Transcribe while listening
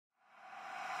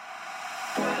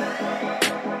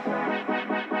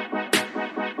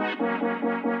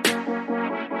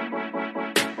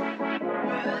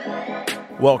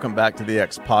Welcome back to the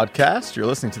X Podcast. You're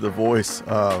listening to the voice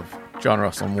of John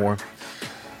Russell Moore,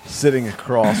 sitting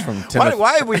across from Timothy.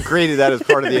 Why have we created that as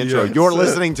part of the intro? Yes. You're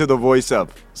listening to the voice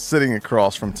of. Sitting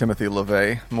across from Timothy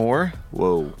LaVey Moore.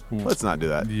 Whoa. Let's not do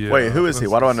that. Yeah. Wait, who is he?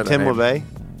 Why do I know that Tim name? LaVey?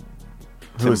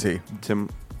 Who is he? Tim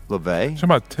LaVey? Talking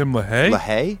about Tim LaHaye?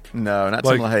 LaHaye? No, not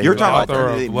Like, Tim LaHaye. You're Who- talking author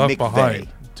about of Timothy Left McVeigh. Behind.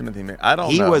 Timothy. I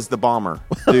don't He know. was the bomber,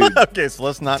 dude. Okay, so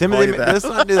let's not call Timothy, you that. let's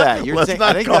not do that. You're Let's saying, not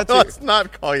I think call, that's let's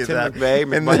not call you Tim that.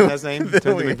 McVeigh. And Wasn't then- his name? then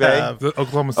Timothy we McVeigh? have- The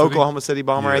Oklahoma City? Oklahoma City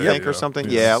bomber, I Yeah, think, or yeah. something.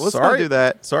 Yeah. Yeah, let's Sorry. not do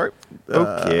that. Sorry.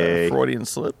 Okay. Freudian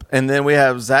slip. And then we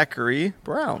have Zachary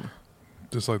Brown,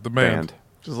 Just like the band. Band.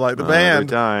 just like the Every band.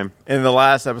 time. In the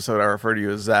last episode, I referred to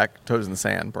you as Zach Toes in the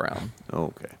Sand Brown.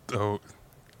 Okay. Oh,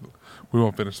 we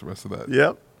won't finish the rest of that.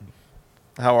 Yep.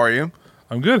 How are you?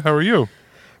 I'm good. How are you?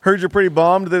 Heard you're pretty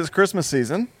bummed this Christmas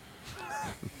season.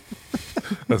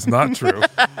 That's not true.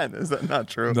 Is that not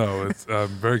true? No, I'm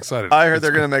very excited. I heard It's they're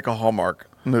going to make a Hallmark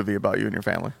movie about you and your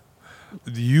family.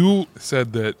 You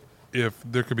said that if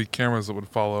there could be cameras that would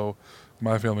follow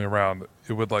my family around,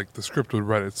 it would the script would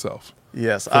write itself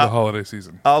Yes. for the holiday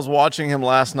season. I was watching him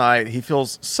last night. He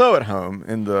feels so at home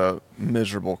in the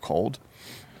miserable cold.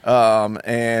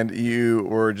 And you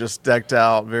were just decked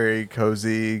out, very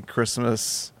cozy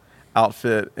Christmas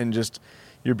outfit, and just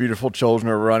your beautiful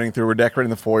children are running through. We're decorating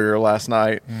the foyer last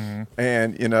night.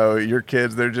 And, your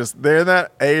kids, they're in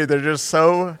that age, they're just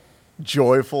so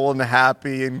joyful and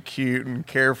happy and cute and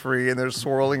carefree, and they're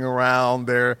swirling around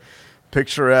their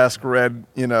picturesque red,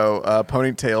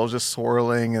 ponytails just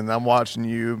swirling. And I'm watching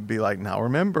you be like, now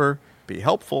remember, be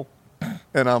helpful.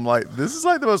 And I'm like, this is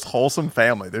like the most wholesome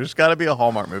family. There's got to be a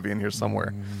Hallmark movie in here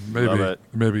somewhere. Love it.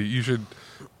 Maybe you should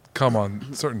come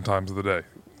on certain times of the day.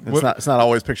 It's not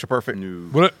always picture perfect.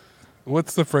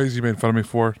 What's the phrase you made fun of me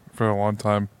for a long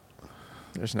time?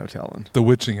 There's no telling. The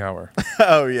witching hour.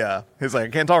 Oh, yeah. He's like, I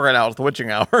can't talk right now. It's the witching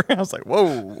hour. I was like,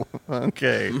 whoa.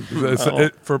 Okay.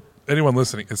 For anyone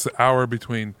listening, it's the hour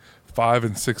between 5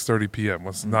 and 6:30 p.m.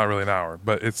 Well, it's not really an hour,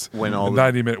 but it's When all the-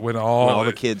 90-minute when all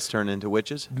the kids turn into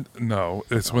witches? No,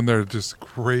 it's when they're just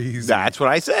crazy. That's what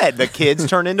I said. The kids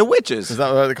turn into witches. Is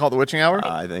that what they call it, the witching hour?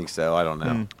 I think so. I don't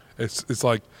know. It's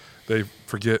like they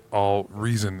forget all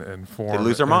reason and form. They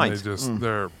lose their and minds. They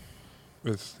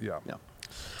just Yeah.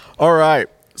 All right.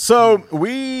 So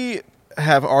we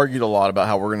have argued a lot about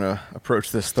how we're going to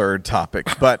approach this third topic,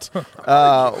 but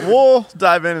we'll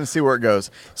dive in and see where it goes.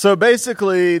 So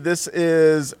basically, this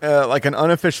is like an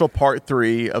unofficial part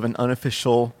 3 of an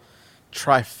unofficial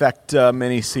trifecta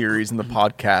mini-series in the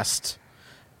podcast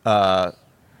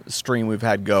stream we've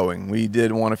had going. We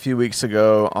did one a few weeks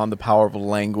ago on the power of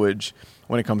language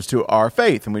when it comes to our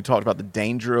faith, and we talked about the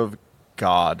danger of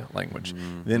God language.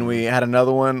 Then we had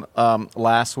another one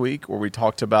last week where we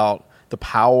talked about the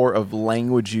power of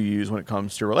language you use when it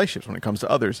comes to relationships, when it comes to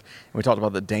others. And we talked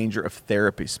about the danger of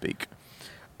therapy speak.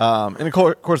 And of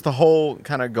course, the whole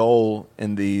kind of goal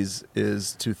in these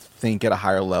is to think at a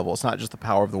higher level. It's not just the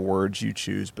power of the words you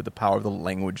choose, but the power of the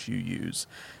language you use.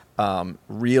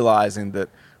 Realizing that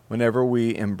whenever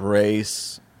we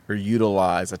embrace or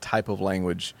utilize a type of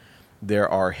language, there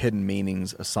are hidden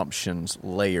meanings, assumptions,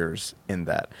 layers in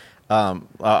that. I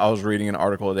was reading an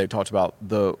article today talked about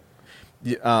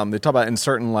they talk about in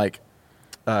certain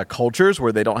cultures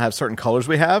where they don't have certain colors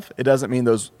we have. It doesn't mean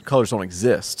those colors don't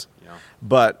exist. Yeah.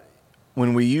 But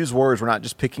when we use words, we're not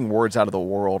just picking words out of the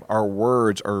world. Our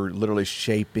words are literally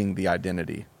shaping the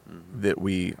identity that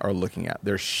we are looking at.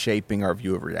 They're shaping our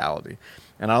view of reality.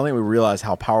 And I don't think we realize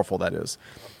how powerful that is.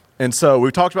 And so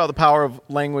we've talked about the power of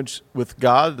language with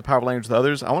God, the power of language with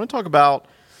others. I want to talk about,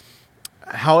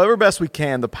 however best we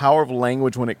can, the power of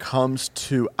language when it comes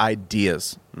to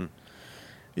ideas.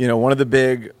 One of the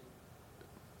big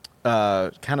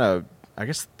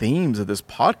themes of this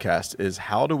podcast is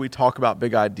how do we talk about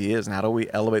big ideas and how do we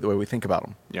elevate the way we think about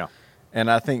them? Yeah. And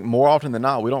I think more often than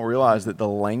not, we don't realize that the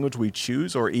language we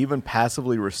choose or even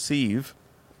passively receive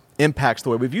impacts the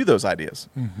way we view those ideas.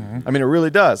 Mm-hmm. I mean, it really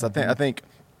does. I think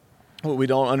we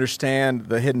don't understand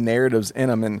the hidden narratives in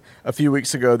them. And a few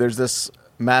weeks ago, there's this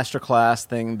masterclass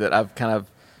thing that I've kind of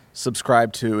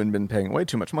subscribed to and been paying way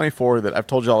too much money for that I've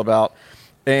told you all about.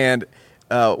 And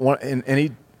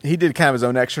he did kind of his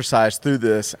own exercise through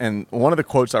this. And one of the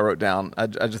quotes I wrote down, I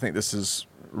just think this is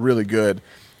really good.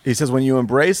 He says, when you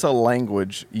embrace a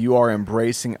language, you are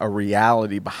embracing a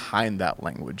reality behind that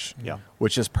language,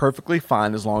 which is perfectly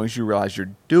fine as long as you realize you're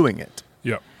doing it.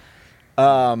 Yeah.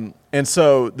 And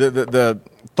so the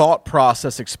thought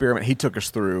process experiment he took us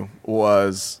through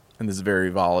was, and this is very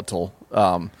volatile,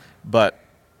 but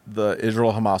the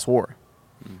Israel-Hamas war.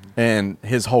 And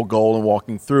his whole goal in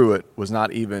walking through it was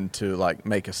not even to like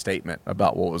make a statement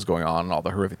about what was going on and all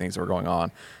the horrific things that were going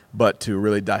on, but to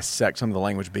really dissect some of the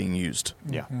language being used.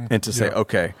 Yeah. And to say, Yeah.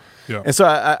 okay. Yeah. And so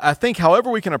I think however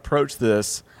we can approach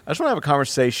this, I just want to have a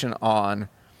conversation on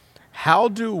how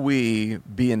do we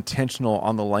be intentional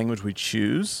on the language we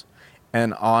choose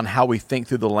and on how we think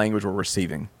through the language we're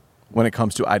receiving when it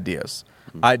comes to ideas.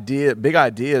 Big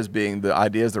ideas being the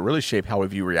ideas that really shape how we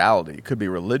view reality. It could be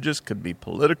religious, could be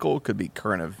political, could be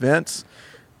current events.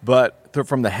 But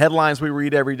from the headlines we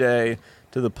read every day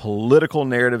to the political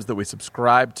narratives that we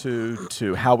subscribe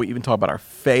to how we even talk about our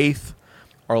faith,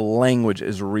 our language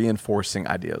is reinforcing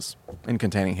ideas and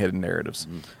containing hidden narratives.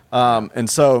 And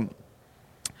so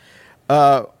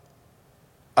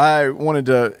I wanted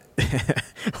to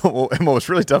well, and what was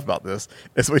really tough about this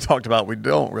is we talked about we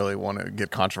don't really want to get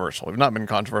controversial. We've not been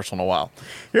controversial in a while.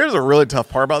 Here's a really tough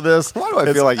part about this. Why do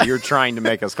I feel like you're trying to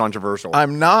make us controversial?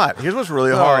 I'm not. Here's what's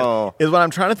really hard Oh. is when I'm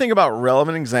trying to think about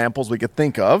relevant examples we could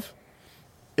think of.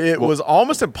 It was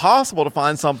almost impossible to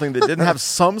find something that didn't have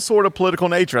some sort of political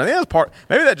nature. I think that's part.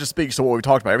 Maybe that just speaks to what we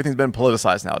talked about. Everything's been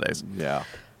politicized nowadays. Yeah.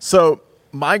 So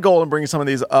my goal in bringing some of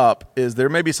these up is there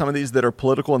may be some of these that are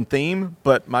political in theme,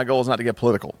 but my goal is not to get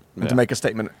political and to Yeah. make a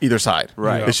statement either side.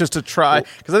 Right. It's just to try,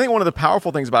 because I think one of the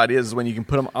powerful things about ideas is when you can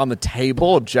put them on the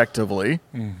table objectively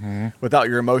without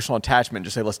your emotional attachment,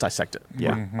 just say, let's dissect it.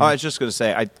 Yeah. I was just going to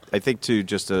say, I think too,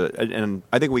 and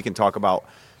I think we can talk about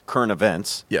current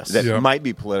events Yes. that Yeah. might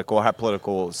be political, have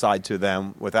political side to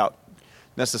them without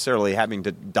necessarily having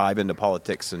to dive into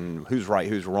politics and who's right,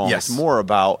 who's wrong. Yes. It's more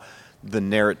about the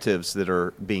narratives that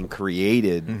are being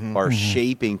created are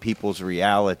shaping people's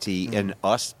reality and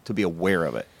us to be aware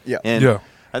of it. Yeah. And Yeah.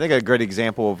 I think a great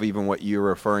example of even what you're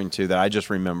referring to that I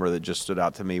just remember that just stood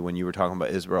out to me when you were talking about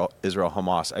Israel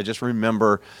Hamas. I just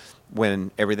remember when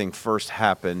everything first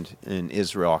happened in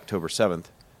Israel, October 7th,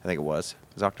 I think it was.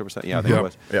 It was October 7th? Yeah, I think Yep. it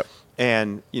was. Yep.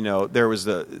 And, there was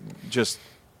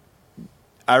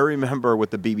I remember with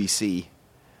the BBC,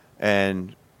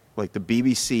 and like the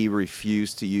BBC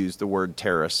refused to use the word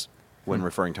terrorist when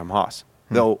referring to Hamas,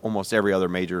 though almost every other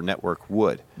major network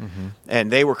would.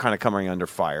 And they were kind of coming under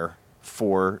fire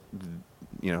for,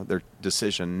 their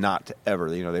decision not to ever,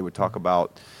 they would talk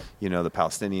about, the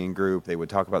Palestinian group. They would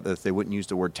talk about this. They wouldn't use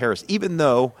the word terrorist, even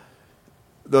though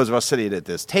those of us sitting at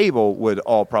this table would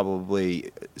all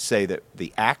probably say that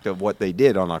the act of what they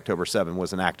did on October 7th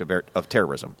was an act of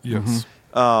terrorism. Yes.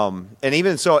 And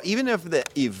even so, even if the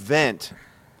event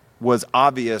was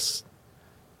obvious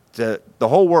to the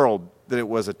whole world that it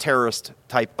was a terrorist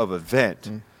type of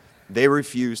event, they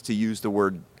refused to use the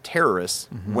word terrorist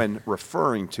when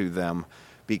referring to them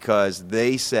because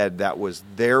they said that was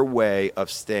their way of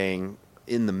staying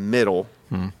in the middle,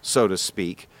 so to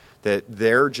speak, that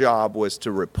their job was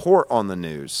to report on the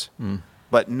news,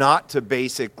 but not to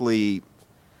basically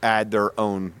add their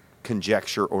own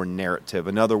conjecture or narrative.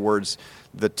 In other words,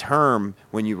 the term,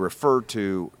 when you refer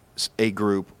to a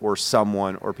group or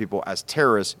someone or people as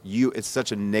terrorists, it's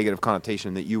such a negative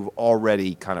connotation that you've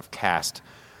already kind of cast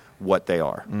what they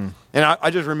are. And I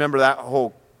just remember that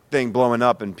whole thing blowing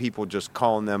up and people just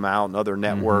calling them out and other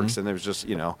networks, and it was just,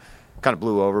 kind of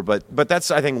blew over. But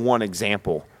that's, I think, one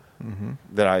example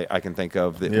that I can think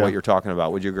of that what you're talking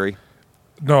about. Would you agree?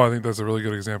 No, I think that's a really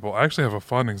good example. I actually have a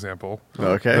fun example.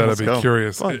 Okay, that let's I'd be go.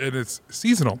 curious. And it's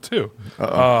seasonal too.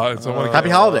 And so I want to Happy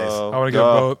holidays. I want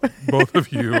to get both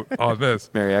of you on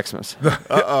this. Merry Xmas.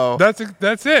 Uh-oh. That's it.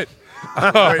 Wait,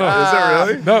 is it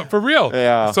really? No, for real.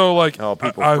 Yeah. So like, Oh,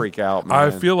 people freak out, I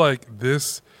man. feel like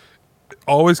this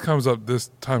always comes up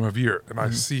this time of year, and I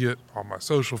see it on my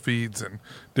social feeds and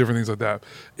different things like that.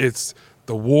 It's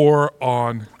the war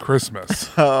on Christmas.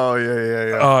 Oh,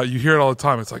 yeah. You hear it all the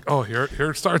time. It's like, oh, here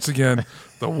it starts again.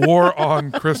 The war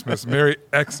on Christmas. Merry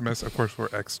Xmas. Of course, we're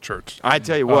ex-church. I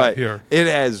tell you what, here. it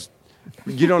has.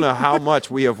 You don't know how much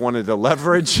we have wanted to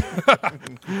leverage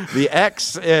the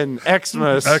X and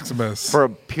Xmas for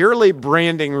purely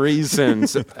branding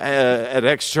reasons at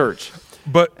X Church,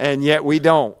 But and yet we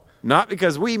don't. Not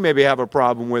because we maybe have a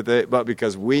problem with it, but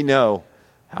because we know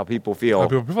how people feel,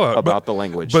 about the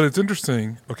language. But it's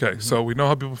interesting. Okay, so we know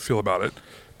how people feel about it.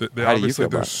 They How do you obviously feel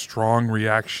about there's it? strong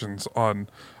reactions on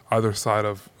either side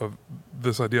of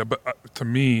this idea. But to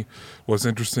me, what's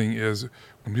interesting is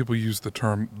when people use the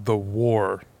term "the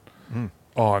war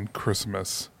on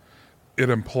Christmas," it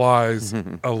implies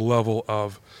a level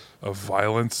of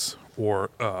violence or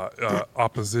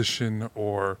opposition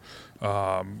or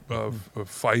of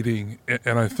fighting.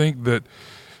 And I think that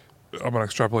I'm going to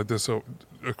extrapolate this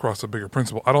across a bigger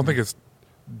principle. I don't think it's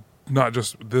not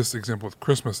just this example with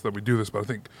Christmas that we do this, but I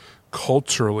think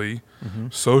culturally,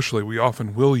 socially, we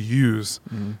often will use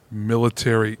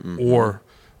military or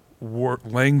war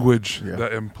language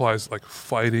that implies like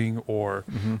fighting or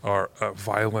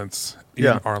violence in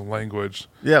our language.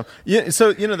 Yeah.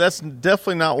 So that's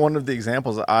definitely not one of the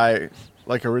examples I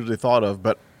originally thought of,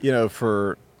 but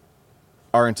for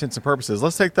our intents and purposes,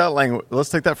 let's take that language. Let's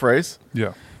take that phrase.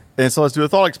 Yeah. And so let's do a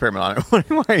thought experiment on it.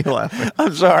 Why are you laughing?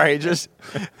 I'm sorry.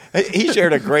 He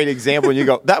shared a great example, and you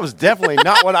go, "That was definitely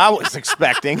not what I was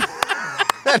expecting."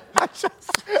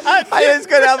 I just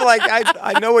could have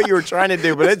I know what you were trying to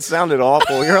do, but it sounded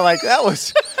awful. You're like, that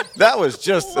was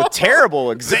just a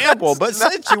terrible example. But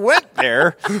since you went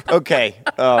there, okay.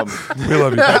 We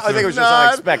love you. I think it was just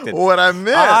unexpected. What I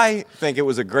meant. I think it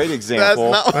was a great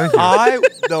example. That's not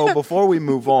Though, before we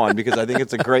move on, because I think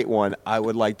it's a great one, I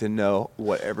would like to know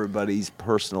what everybody's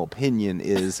personal opinion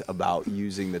is about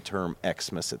using the term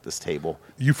Xmas at this table.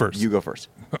 You first. You go first.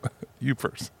 You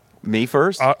first. Me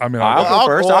first? I'll go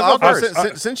first. I'll go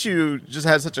first. Since you just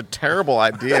had such a terrible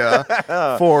idea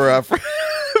for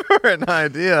an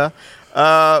idea,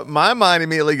 my mind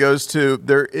immediately goes to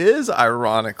there is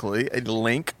ironically a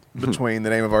link between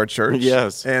the name of our church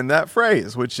and that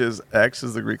phrase, which is X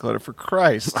is the Greek letter for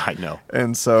Christ. I know.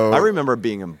 And so I remember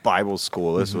being in Bible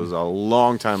school. This was a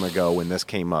long time ago when this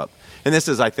came up. And this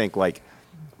is, I think, like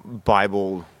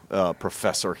Bible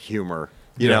professor humor.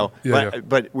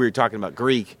 But we were talking about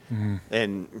Greek,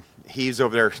 and he's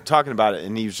over there talking about it,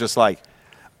 and he was just like,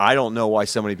 I don't know why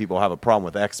so many people have a problem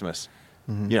with Xmas.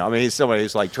 He's somebody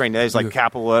who's like trained. He's like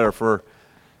capital letter for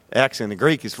X in the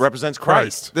Greek. It represents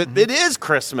Christ. It is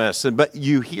Christmas, but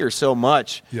you hear so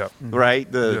much,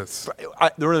 right? The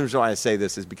reason why I say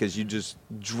this is because you just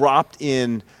dropped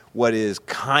in what is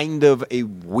kind of a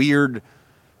weird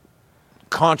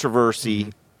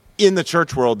controversy in the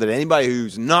church world that anybody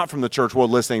who's not from the church world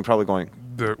listening probably going,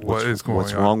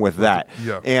 what's wrong with that?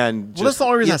 And that's the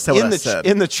only reason I said what I said.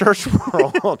 In the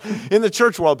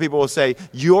church world, people will say,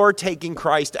 you're taking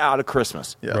Christ out of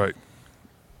Christmas. Yeah. Right.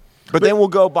 But then we'll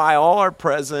go buy all our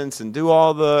presents and do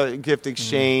all the gift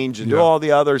exchange and do all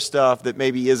the other stuff that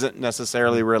maybe isn't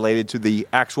necessarily related to the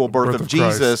actual birth of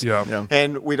Jesus.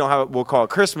 And we don't have it, we'll call it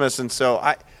Christmas. And so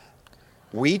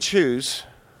we choose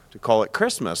to call it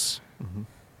Christmas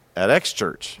at X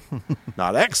Church,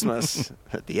 not Xmas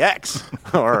at the X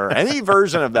or any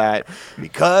version of that,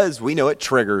 because we know it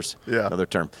triggers another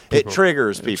term. It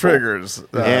triggers people.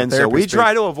 And so we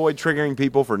try to avoid triggering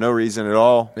people for no reason at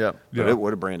all. But it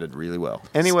would have branded really well.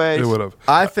 Anyways, it would have.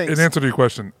 I think in answer to your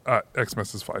question,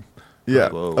 Xmas is fine. Yeah.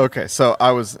 Whoa. Okay. So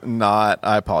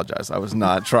I apologize. I was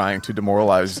not trying to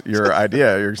demoralize your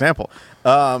idea, your example.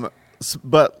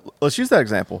 But let's use that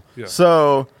example. Yeah.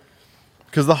 So,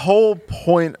 because the whole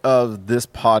point of this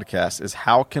podcast is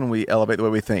how can we elevate the way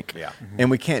we think? Yeah. And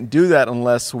we can't do that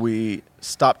unless we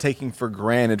stop taking for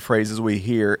granted phrases we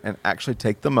hear and actually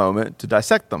take the moment to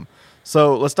dissect them.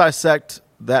 So let's dissect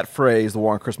that phrase, the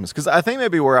war on Christmas. Because I think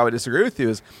maybe where I would disagree with you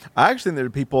is I actually think there are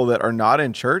people that are not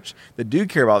in church that do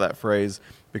care about that phrase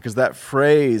because that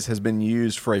phrase has been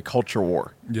used for a culture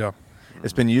war. Yeah.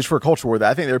 It's been used for a culture war.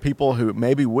 I think there are people who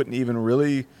maybe wouldn't even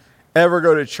really ever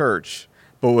go to church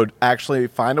but would actually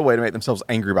find a way to make themselves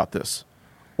angry about this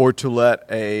or to let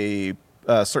a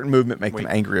certain movement make them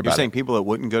angry about it. You're saying people that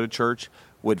wouldn't go to church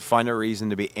would find a reason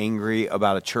to be angry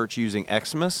about a church using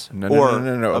Xmas?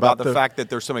 No. About the fact that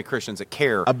there's so many Christians that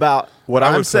care? About what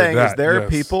I'm saying is there are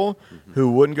people who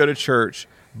wouldn't go to church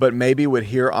but maybe would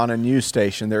hear on a news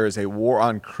station there is a war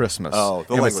on Christmas. Oh,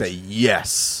 the and language. Would say,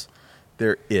 yes,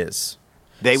 there is.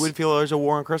 They would feel there's a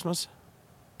war on Christmas?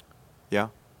 Yeah.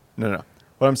 No.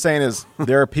 What I'm saying is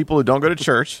there are people who don't go to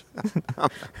church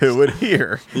who would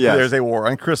hear there's a war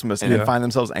on Christmas and find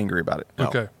themselves angry about it.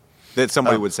 Okay. That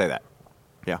somebody would say that.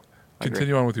 Yeah.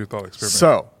 Continue on with your thought experiment.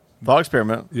 So, thought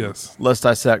experiment. Yes. Let's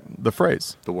dissect the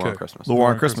phrase. The war on Christmas. The war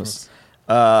on Christmas.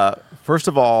 First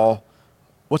of all,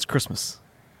 what's Christmas?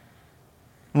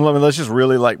 Well, let's just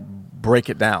really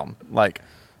break it down.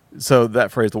 So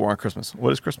that phrase, the war on Christmas.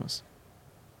 What is Christmas?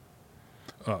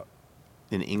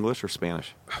 In English or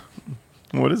Spanish?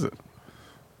 What is it?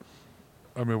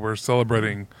 I mean, we're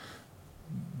celebrating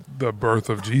the birth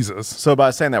of Jesus. So by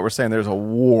saying that, we're saying there's a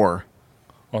war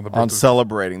on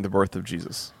celebrating the birth of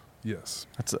Jesus. Yes.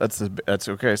 That's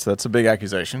okay. So that's a big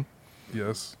accusation.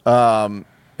 Yes.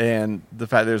 And the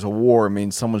fact there's a war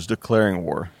means someone's declaring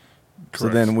war. Correct. So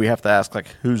then we have to ask,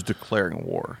 who's declaring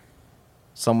war?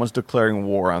 Someone's declaring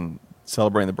war on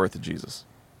celebrating the birth of Jesus.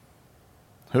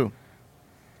 Who?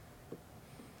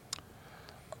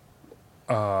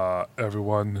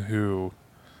 Everyone who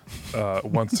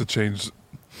wants to change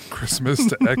Christmas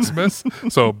to Xmas.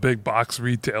 So big box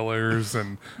retailers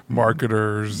and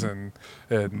marketers and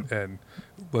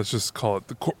let's just call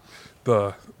it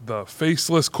the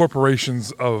faceless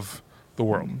corporations of the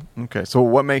world. Okay, so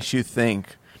what makes you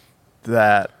think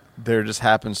that there just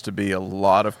happens to be a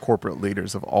lot of corporate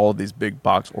leaders of all of these big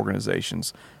box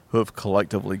organizations who have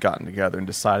collectively gotten together and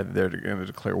decided that they're going to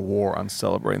declare war on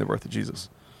celebrating the birth of Jesus?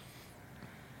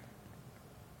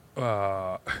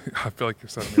 I feel like you're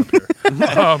setting me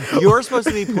up here. You're supposed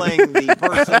to be playing the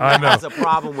person I that know. has a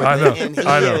problem with I know. it, and he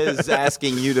I know. is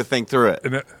asking you to think through it.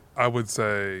 And I would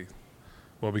say,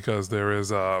 well, because they're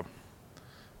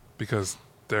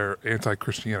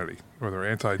anti-Christianity or they're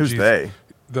anti-Jesus. Who's they?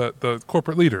 The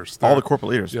corporate leaders. All the corporate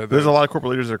leaders. Yeah, There's a lot of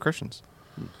corporate leaders that are Christians.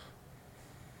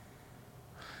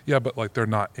 Yeah, but like they're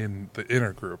not in the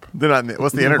inner group. They're not.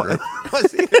 What's the inner group?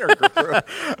 What's the intergroup?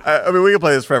 I mean, we can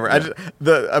play this forever.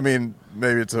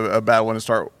 Maybe it's a bad one to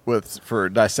start with for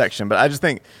dissection, but I just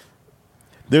think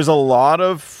there's a lot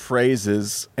of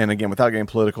phrases, and again, without getting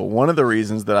political, one of the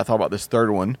reasons that I thought about this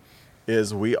third one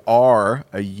is we are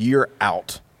a year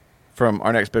out from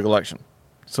our next big election.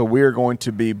 So we are going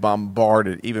to be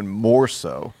bombarded even more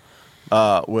so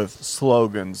with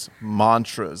slogans,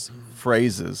 mantras,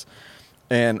 phrases.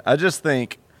 And I just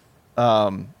think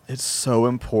it's so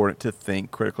important to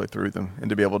think critically through them and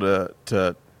to be able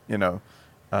to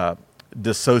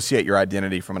dissociate your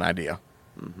identity from an idea,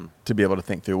 to be able to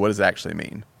think through what does it actually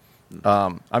mean.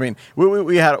 There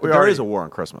is a war on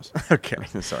Christmas. Okay,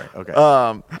 Sorry.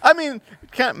 Okay.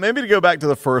 Maybe to go back to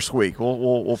the first week,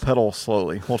 we'll pedal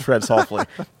slowly, we'll tread softly.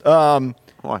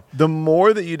 Why? The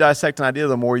more that you dissect an idea,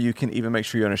 the more you can even make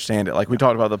sure you understand it. Like we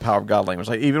talked about the power of God language.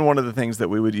 Like even one of the things that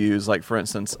we would use, like for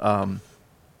instance,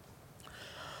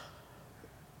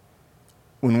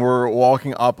 when we're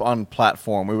walking up on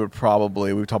platform, we would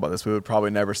probably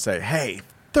never say, "Hey,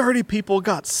 30 people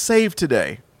got saved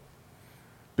today,"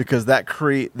 because that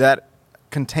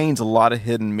contains a lot of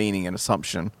hidden meaning and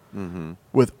assumption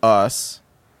with us.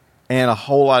 And a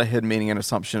whole lot of hidden meaning and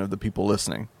assumption of the people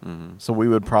listening. So we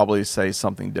would probably say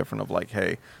something different of like,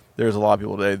 hey, there's a lot of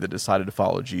people today that decided to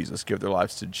follow Jesus, give their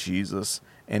lives to Jesus,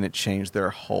 and it changed their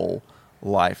whole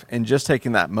life. And just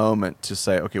taking that moment to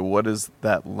say, okay, what does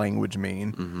that language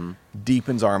mean?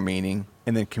 Deepens our meaning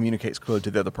and then communicates clearly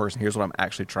to the other person. Here's what I'm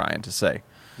actually trying to say.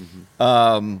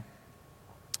 One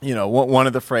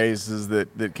of the phrases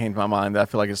that came to my mind that I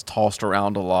feel like is tossed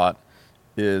around a lot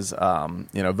is,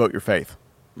 vote your faith.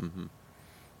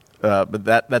 But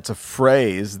that's a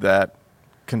phrase that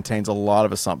contains a lot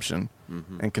of assumption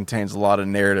and contains a lot of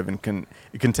narrative and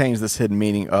it contains this hidden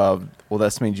meaning of, well,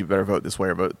 that means you better vote this way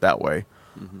or vote that way,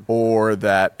 or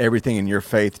that everything in your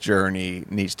faith journey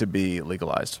needs to be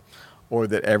legalized, or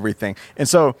that everything. And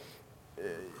so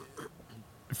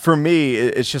for me,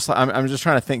 it's just I'm just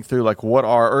trying to think through like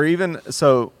or even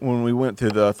so when we went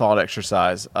through the thought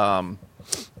exercise of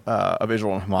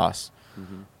Israel and Hamas.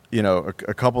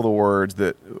 A couple of the words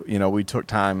that, we took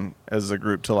time as a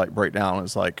group to like break down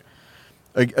is like,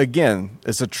 again,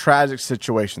 it's a tragic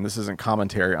situation. This isn't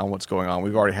commentary on what's going on.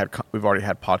 We've already had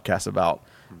podcasts about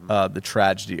the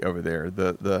tragedy over there,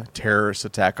 the terrorist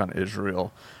attack on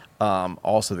Israel,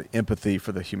 also the empathy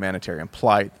for the humanitarian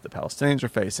plight that the Palestinians are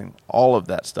facing, all of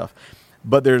that stuff.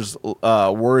 But there's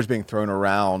words being thrown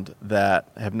around that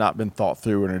have not been thought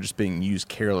through and are just being used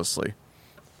carelessly.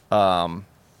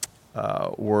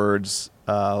 Words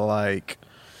like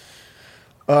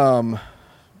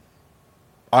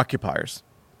occupiers,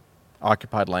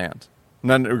 occupied land.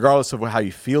 And then regardless of how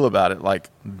you feel about it, like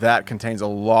that contains a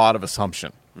lot of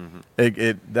assumption.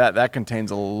 That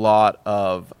contains a lot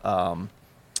of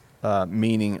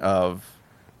meaning of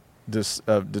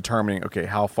determining, okay,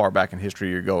 how far back in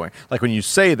history you're going. Like when you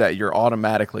say that, you're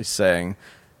automatically saying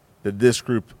that this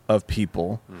group of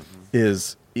people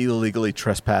is illegally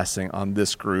trespassing on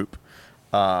this group.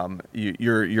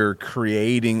 You're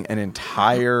creating an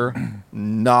entire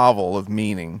novel of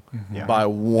meaning by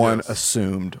one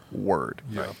assumed word.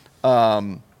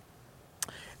 And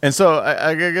so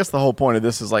I guess the whole point of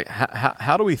this is like,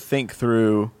 how do we think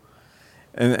through?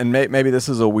 And maybe this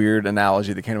is a weird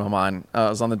analogy that came to my mind. I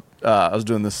was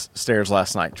doing this stairs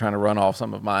last night, trying to run off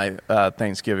some of my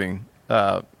Thanksgiving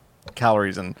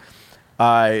calories, and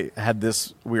I had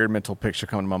this weird mental picture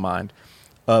come to my mind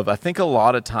of, I think a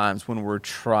lot of times when we're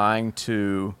trying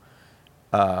to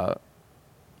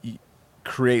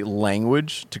create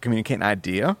language to communicate an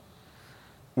idea,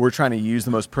 we're trying to use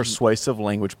the most persuasive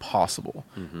language possible,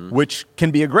 which can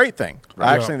be a great thing.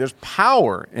 I actually think there's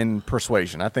power in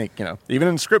persuasion. I think, even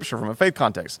in Scripture from a faith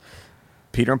context,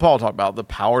 Peter and Paul talk about the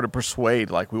power to persuade,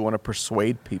 like we want to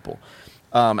persuade people.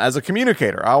 As a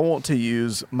communicator, I want to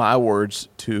use my words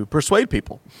to persuade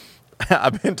people.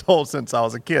 I've been told since I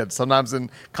was a kid, sometimes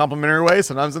in complimentary ways,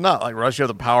 sometimes in not. Like, Russ, you have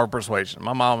the power of persuasion.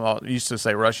 My mom used to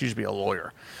say, Russ, you should be a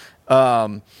lawyer.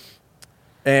 And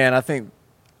I think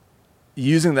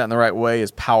using that in the right way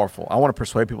is powerful. I want to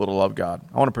persuade people to love God.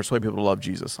 I want to persuade people to love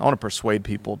Jesus. I want to persuade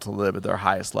people to live at their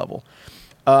highest level.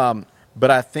 But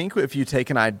I think if you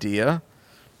take an idea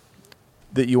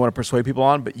that you want to persuade people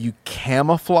on, but you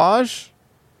camouflage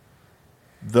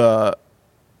the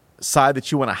side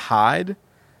that you want to hide,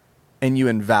 and you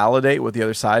invalidate what the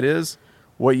other side is,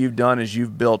 what you've done is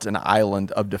you've built an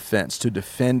island of defense to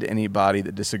defend anybody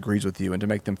that disagrees with you and to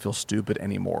make them feel stupid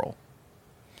and immoral.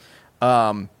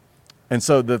 And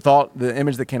so the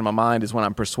image that came to my mind is when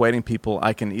I'm persuading people,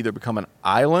 I can either become an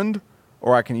island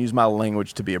or I can use my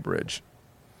language to be a bridge.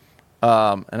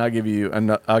 And I'll give you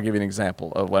an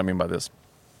example of what I mean by this.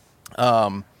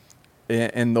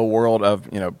 In the world of,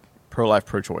 pro-life,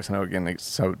 pro-choice. I know, again, it's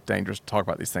so dangerous to talk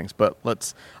about these things, but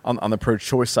let's, on the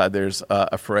pro-choice side, there's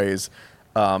a phrase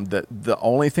that the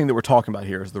only thing that we're talking about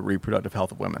here is the reproductive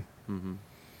health of women. Mm-hmm.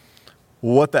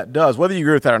 What that does, whether you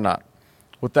agree with that or not,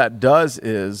 what that does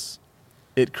is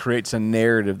it creates a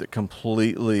narrative that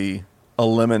completely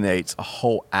eliminates a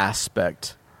whole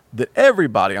aspect that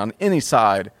everybody on any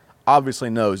side obviously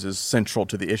knows is central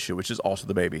to the issue, which is also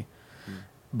the baby.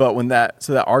 But when that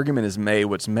argument is made,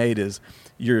 what's made is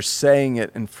you're saying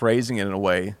it and phrasing it in a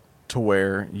way to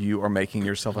where you are making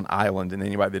yourself an island and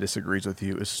anybody that disagrees with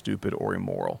you is stupid or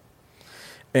immoral.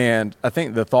 And I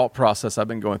think the thought process I've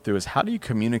been going through is how do you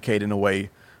communicate in a way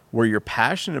where you're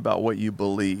passionate about what you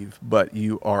believe, but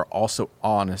you are also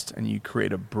honest and you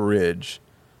create a bridge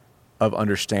of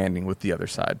understanding with the other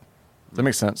side. Does that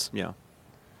make sense? Yeah.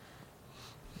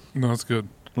 No, that's good.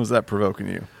 Was that provoking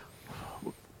you?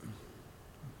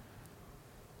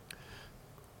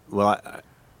 Well,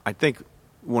 I think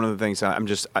one of the things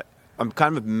I'm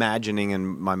kind of imagining,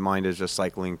 and my mind is just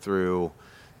cycling through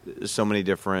so many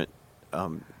different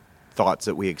thoughts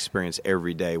that we experience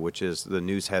every day, which is the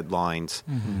news headlines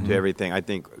to everything. I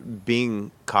think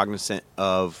being cognizant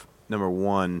of, number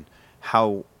one,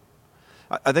 how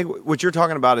I think what you're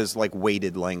talking about is like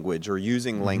weighted language or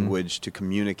using language to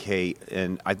communicate.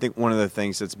 And I think one of the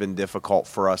things that's been difficult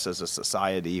for us as a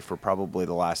society for probably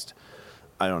the last,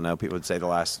 I don't know, people would say the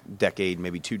last decade,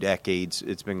 maybe 2 decades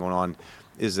it's been going on,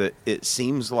 is that it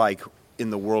seems like in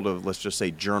the world of, let's just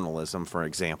say, journalism, for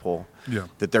example,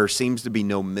 that there seems to be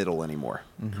no middle anymore.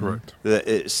 Correct. That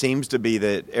it seems to be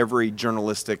that every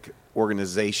journalistic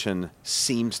organization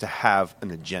seems to have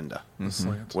an agenda,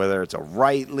 whether it's a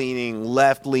right-leaning,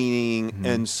 left-leaning,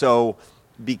 and so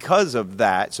because of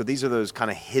that, so these are those kind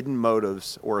of hidden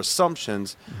motives or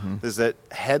assumptions, is that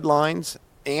headlines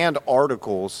and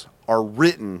articles are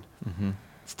written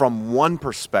from one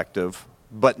perspective,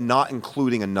 but not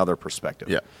including another perspective.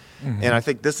 Yeah. And I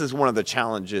think this is one of the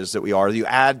challenges that we are. You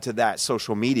add to that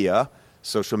social media.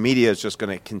 Social media is just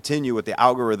going to continue with the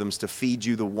algorithms to feed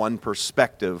you the one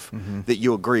perspective that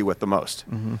you agree with the most.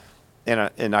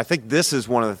 And I think this is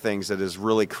one of the things that is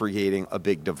really creating a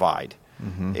big divide.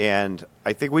 And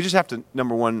I think we just have to,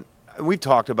 number one, we've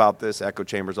talked about this, echo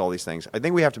chambers, all these things. I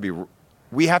think we have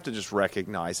to just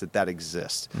recognize that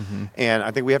exists. And I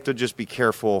think we have to just be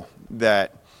careful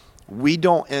that we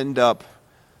don't end up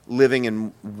living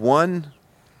in one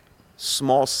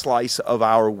small slice of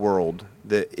our world,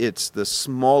 that it's the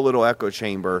small little echo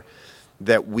chamber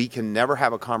that we can never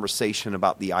have a conversation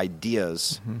about the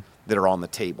ideas that are on the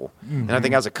table. And I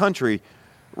think as a country,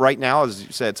 right now, as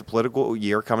you said, it's a political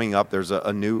year coming up. There's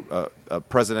a new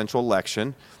presidential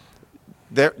election.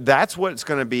 That's what it's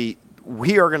going to be.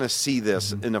 We are going to see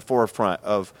this in the forefront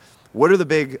of what are the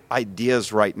big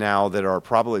ideas right now that are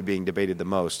probably being debated the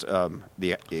most?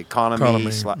 The economy.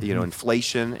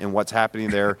 Inflation and what's happening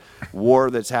there,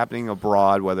 war that's happening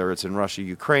abroad, whether it's in Russia,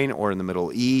 Ukraine, or in the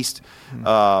Middle East,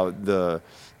 the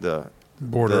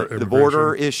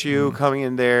border issue coming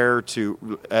in there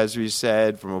to, as we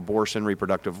said, from abortion,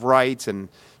 reproductive rights, and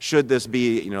should this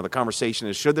be, the conversation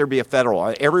is, should there be a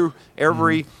federal,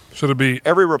 every should it be,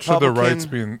 every Republican, should the rights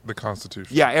be in the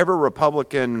Constitution? Yeah, every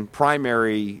Republican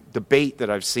primary debate that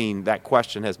I've seen, that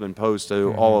question has been posed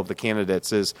to all of the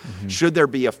candidates is, should there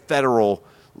be a federal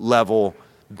level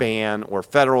ban or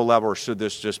federal level, or should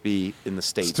this just be in the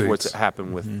states? What's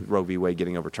happened with Roe v. Wade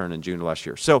getting overturned in June of last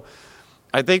year. So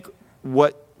I think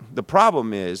what the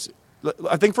problem is,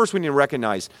 I think first we need to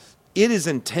recognize it is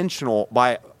intentional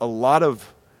by a lot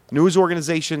of news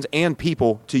organizations and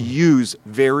people to use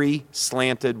very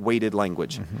slanted, weighted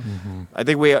language. I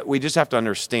think we just have to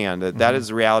understand that that is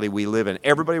the reality we live in.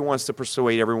 Everybody wants to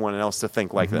persuade everyone else to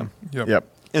think like them. Yep.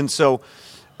 And so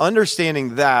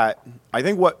understanding that, I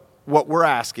think what we're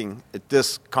asking at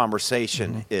this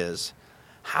conversation is,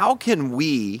 how can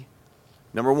we,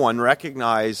 number one,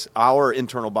 recognize our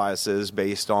internal biases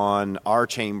based on our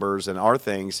chambers and our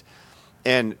things,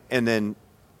 and then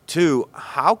two,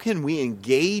 how can we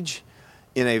engage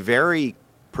in a very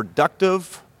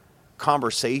productive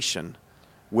conversation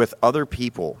with other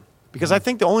people? Because I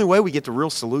think the only way we get to real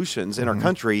solutions in our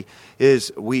country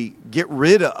is we get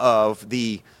rid of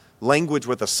the language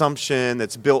with assumption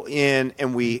that's built in,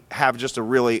 and we have just a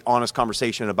really honest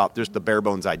conversation about just the bare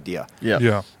bones idea.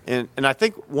 Yeah. And I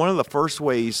think one of the first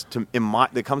ways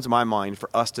that comes to my mind for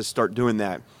us to start doing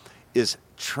that is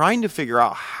trying to figure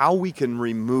out how we can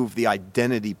remove the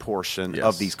identity portion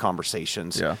of these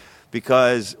conversations. Yeah.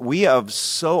 Because we have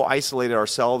so isolated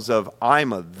ourselves of,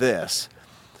 I'm a this,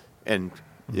 and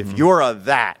if you're a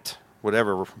that,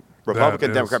 whatever,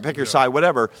 Republican, Democrat, pick your side,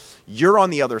 whatever, you're on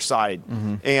the other side.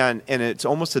 And it's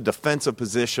almost a defensive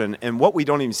position. And what we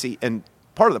don't even see, and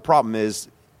part of the problem is,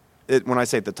 when I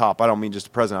say at the top, I don't mean just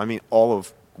the president, I mean all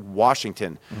of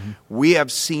Washington. We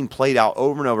have seen played out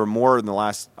over and over more in the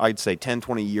last, I'd say, 10,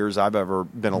 20 years I've ever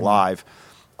been alive,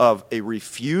 of a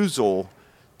refusal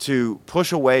to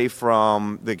push away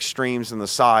from the extremes and the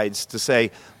sides to say,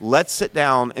 let's sit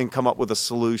down and come up with a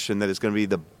solution that is going to be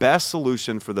the best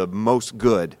solution for the most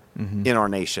good in our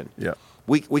nation. Yeah.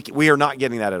 We are not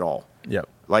getting that at all. Yep.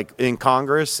 Like in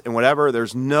Congress and whatever,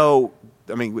 there's no,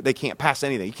 I mean, they can't pass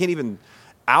anything. You can't even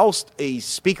oust a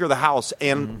Speaker of the House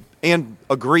and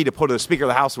agree to put a Speaker of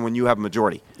the House when you have a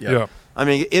majority. Yeah. I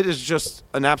mean, it is just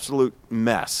an absolute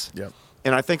mess. Yep.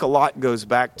 And I think a lot goes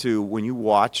back to when you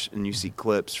watch and you see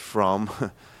clips from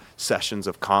sessions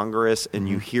of Congress and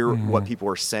you hear what people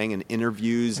are saying in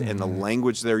interviews and the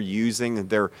language they're using.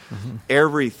 And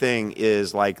everything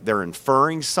is like they're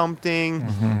inferring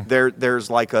something.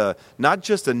 There's like not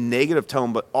just a negative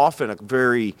tone, but often a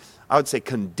very, I would say,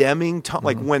 condemning tone.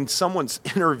 Like when someone's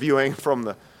interviewing from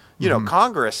the,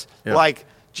 Congress, like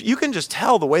you can just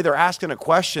tell the way they're asking a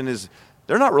question is,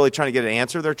 they're not really trying to get an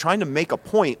answer. They're trying to make a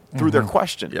point through their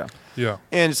question. Yeah.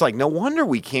 And it's like, no wonder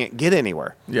we can't get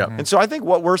anywhere. Yeah. And so I think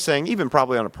what we're saying, even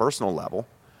probably on a personal level,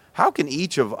 how can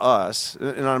each of us,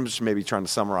 and I'm just maybe trying to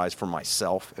summarize for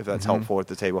myself, if that's helpful at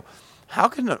the table, how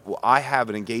can I have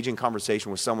an engaging conversation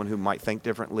with someone who might think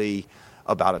differently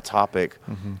about a topic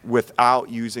without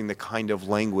using the kind of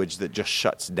language that just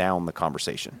shuts down the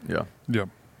conversation? Yeah. Yeah.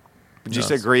 Would you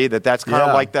agree that that's kind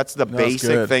of like that's the basic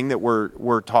good. thing that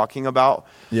we're talking about?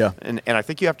 Yeah. And I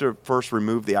think you have to first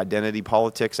remove the identity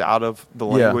politics out of the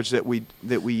language that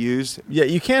we use. Yeah,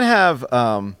 you can't have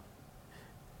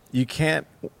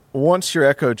once you're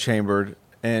echo chambered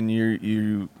and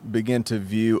you begin to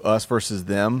view us versus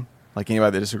them, like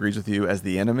anybody that disagrees with you, as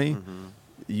the enemy,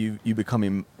 you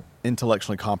become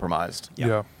intellectually compromised.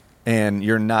 Yeah. And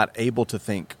you're not able to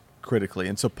think critically.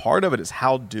 And so part of it is,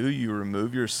 how do you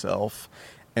remove yourself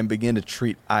and begin to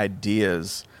treat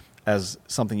ideas as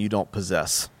something you don't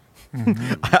possess?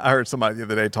 I heard somebody the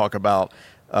other day talk about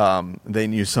they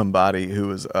knew somebody who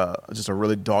was just a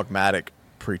really dogmatic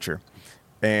preacher,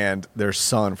 and their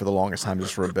son for the longest time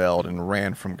just rebelled and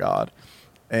ran from God.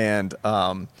 And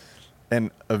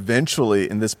eventually,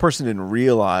 and this person didn't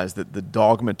realize that the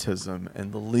dogmatism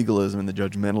and the legalism and the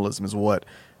judgmentalism is what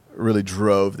really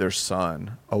drove their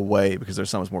son away, because their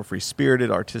son was more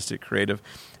free-spirited, artistic, creative.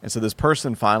 And so this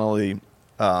person finally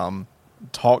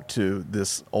talked to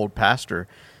this old pastor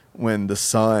when the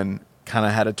son kind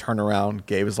of had to turn around,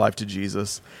 gave his life to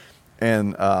Jesus.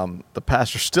 And the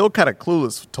pastor, still kind of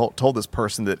clueless, told this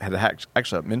person that had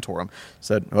actually mentored him,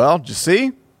 said, well, did you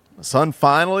see? My son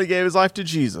finally gave his life to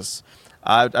Jesus.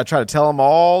 I tried to tell him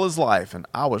all his life, and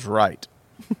I was right.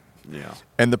 Yeah.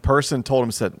 And the person told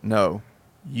him, said, no,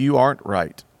 you aren't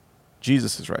right.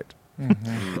 Jesus is right.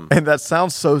 And that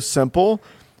sounds so simple,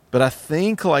 but I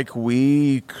think like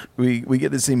we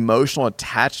get this emotional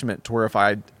attachment to where if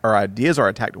our ideas are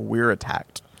attacked, we're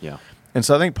attacked. Yeah. And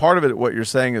so I think part of it, what you're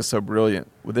saying, is so brilliant.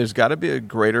 There's got to be a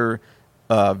greater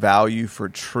value for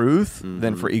truth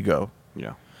than for ego.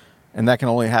 Yeah. And that can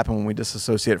only happen when we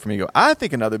disassociate from ego. I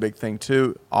think another big thing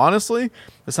too, honestly,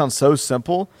 this sounds so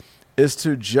simple, is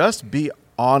to just be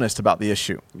honest about the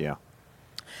issue. Yeah.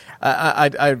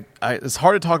 It's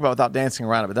hard to talk about without dancing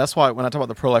around it, but that's why when I talk about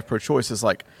the pro-life, pro-choice, is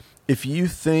like, if you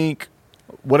think,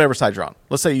 whatever side you're on,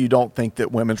 let's say you don't think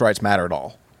that women's rights matter at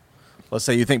all. Let's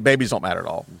say you think babies don't matter at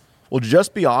all. Well,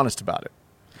 just be honest about it.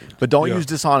 But don't use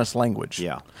dishonest language.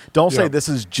 Yeah. Don't say this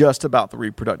is just about the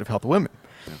reproductive health of women.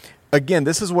 Yeah. Again,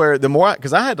 this is where the more,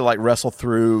 because I had to like wrestle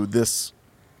through this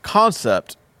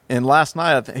concept, and last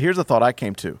night, here's a thought I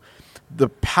came to. The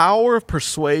power of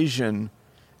persuasion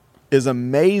is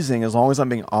amazing as long as I'm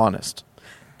being honest.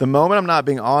 The moment I'm not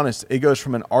being honest, it goes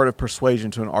from an art of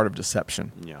persuasion to an art of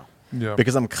deception. Yeah.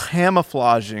 Because I'm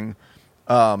camouflaging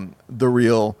the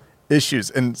real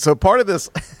issues. And so part of this,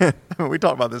 we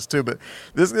talked about this too, but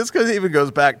this even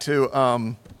goes back to,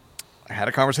 I had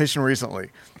a conversation recently.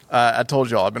 I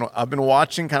told you all, I've been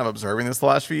watching, kind of observing this the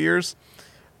last few years.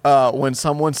 When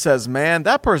someone says, man,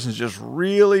 that person's just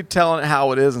really telling it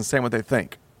how it is and saying what they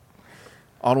think.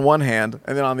 On one hand,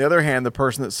 and then on the other hand, the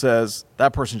person that says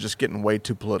that person's just getting way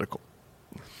too political.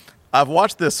 I've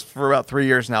watched this for about 3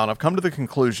 years now, and I've come to the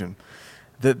conclusion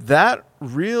that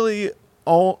really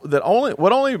what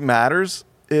only matters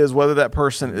is whether that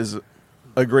person is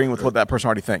agreeing with what that person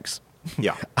already thinks.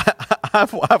 Yeah.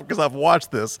 Because I've watched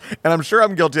this, and I'm sure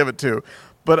I'm guilty of it too.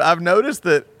 But I've noticed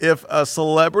that if a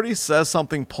celebrity says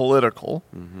something political,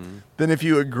 then if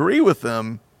you agree with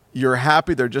them, you're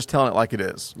happy they're just telling it like it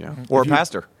is. Yeah. Or a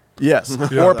pastor. Yes,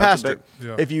 Yeah, or a that's pastor.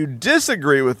 yeah. If you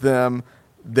disagree with them,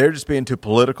 they're just being too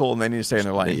political and they need to stay in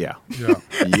their lane. Yeah. Yeah.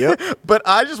 Yep. But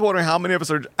I just wonder how many of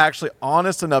us are actually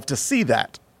honest enough to see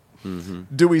that.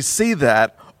 Do we see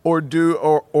that, or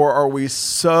are we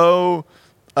so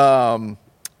biased?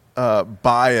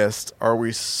 Are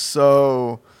we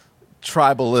so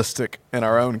tribalistic in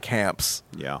our own camps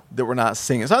Yeah. that we're not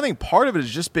seeing it? So I think part of it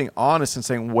is just being honest and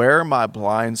saying, where are my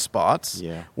blind spots?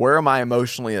 Yeah. Where am I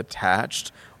emotionally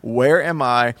attached? Where am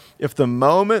I? If the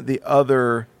moment the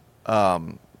other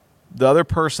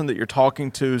person that you're talking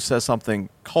to says something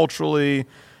culturally,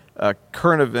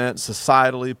 current event,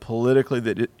 societally, politically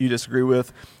that you disagree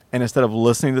with, and instead of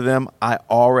listening to them, I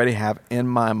already have in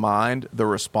my mind the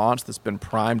response that's been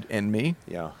primed in me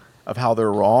Yeah. of how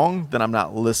they're wrong, then I'm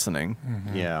not listening.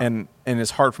 Yeah. And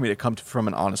it's hard for me to come from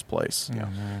an honest place.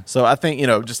 So I think,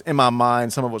 just in my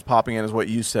mind, some of what's popping in is what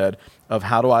you said of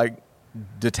how do I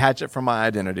detach it from my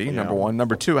identity, number one.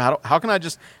 Number two, how can I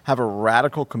just have a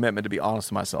radical commitment to be honest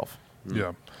to myself?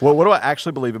 Yeah. Well, what do I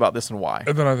actually believe about this and why?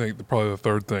 And then I think probably the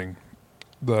third thing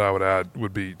that I would add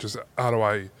would be just how do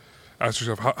I ask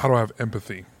yourself, how do I have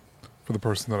empathy for the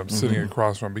person that I'm sitting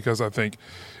across from? Because I think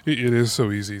it is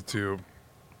so easy to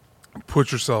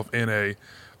put yourself in a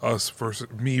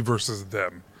me versus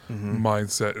them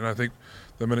mindset. And I think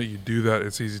the minute you do that,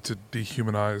 it's easy to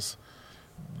dehumanize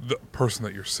the person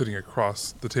that you're sitting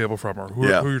across the table from, or who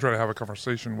you're trying to have a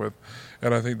conversation with.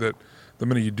 And I think that the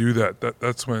minute you do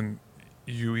that's when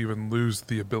you even lose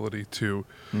the ability to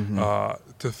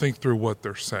think through what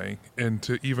they're saying and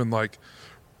to even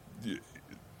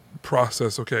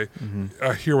process, okay,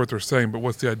 I hear what they're saying, but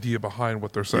what's the idea behind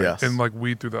what they're saying? Yes. And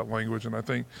weed through that language. And I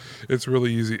think it's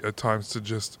really easy at times to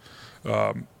just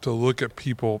to look at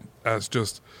people as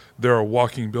just they're a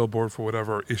walking billboard for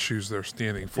whatever issues they're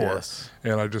standing for. Yes.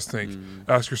 And I just think,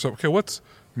 ask yourself, okay, what's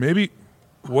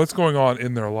going on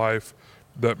in their life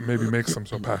that maybe makes them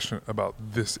so passionate about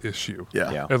this issue?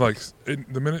 Yeah. And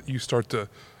the minute you start to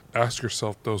ask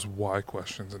yourself those why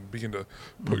questions and begin to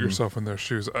put yourself in their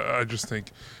shoes, I just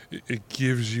think it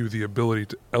gives you the ability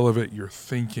to elevate your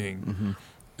thinking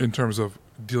in terms of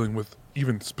dealing with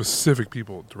even specific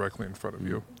people directly in front of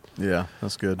you. Yeah,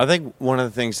 that's good. I think one of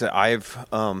the things that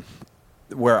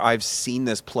where I've seen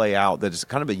this play out that is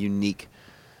kind of a unique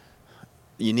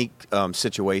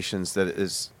situations that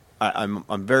is,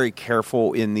 I'm very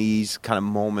careful in these kind of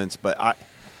moments, but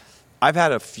I've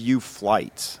had a few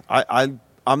flights.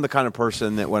 I'm the kind of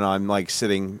person that when I'm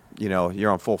sitting,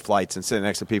 you're on full flights and sitting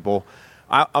next to people,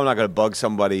 I'm not going to bug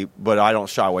somebody, but I don't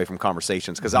shy away from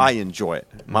conversations because I enjoy it.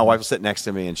 My wife will sit next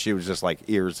to me and she was just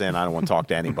ears in. I don't want to talk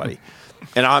to anybody.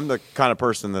 And I'm the kind of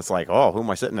person that's oh, who am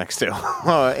I sitting next to?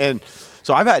 And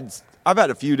so I've had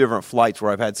a few different flights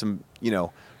where I've had some,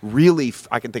 really,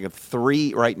 I can think of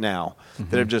 3 right now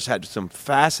that have just had some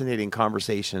fascinating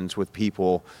conversations with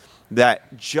people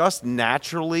that just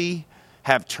naturally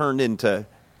have turned into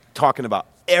talking about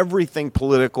everything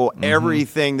political,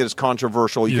 everything that is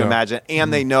controversial you can imagine,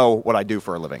 and they know what I do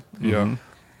for a living. Yeah.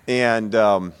 And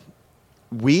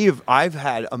I've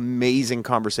had amazing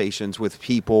conversations with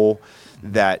people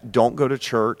that don't go to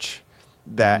church,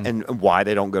 and why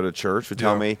they don't go to church would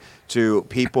tell me, to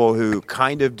people who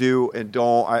kind of do and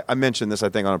don't. I mentioned this, I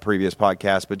think, on a previous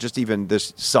podcast, but just even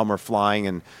this summer flying,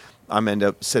 and I'm end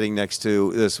up sitting next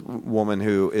to this woman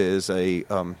who is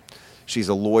she's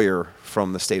a lawyer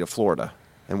from the state of Florida,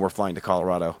 and we're flying to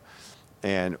Colorado.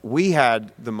 And we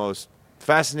had the most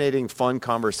fascinating, fun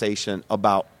conversation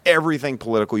about everything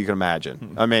political you can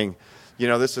imagine. I mean,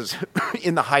 this is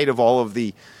in the height of all of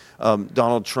the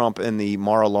Donald Trump and the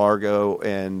Mar-a-Lago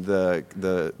and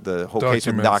the whole case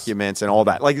of documents and all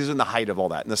that. This is in the height of all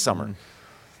that in the summer.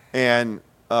 And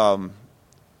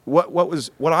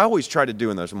what I always try to do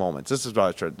in those moments. This is what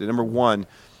I try to do. Number one,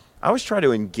 I always try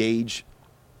to engage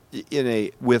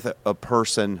with a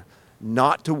person,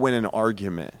 not to win an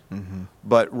argument,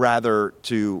 but rather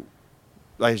to,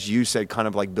 as you said, kind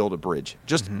of like build a bridge.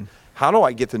 Just how do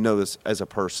I get to know this as a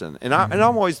person? And I'm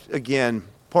always, again,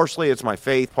 partially it's my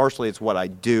faith, partially it's what I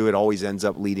do. It always ends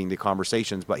up leading to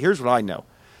conversations. But here's what I know.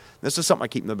 This is something I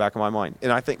keep in the back of my mind.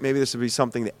 And I think maybe this would be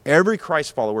something that every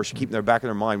Christ follower should keep in their back of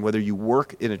their mind, whether you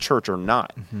work in a church or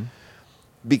not.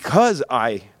 Because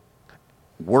I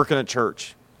work in a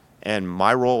church and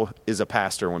my role is a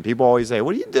pastor, when people always say,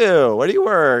 what do you do? Where do you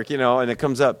work? You know, and it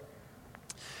comes up,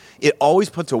 it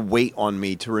always puts a weight on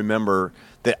me to remember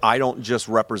that I don't just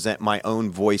represent my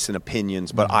own voice and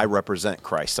opinions, but I represent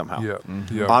Christ somehow.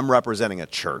 I'm representing a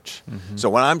church. So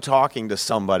when I'm talking to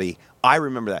somebody, I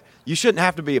remember that. You shouldn't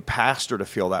have to be a pastor to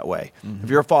feel that way. If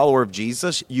you're a follower of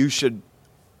Jesus, you should,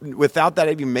 without that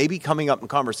even maybe coming up in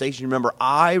conversation, remember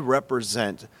I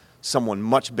represent someone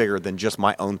much bigger than just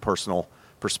my own personal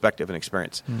perspective and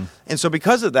experience. And so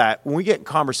because of that, when we get in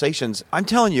conversations, I'm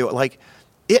telling you, like,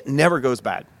 it never goes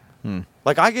bad.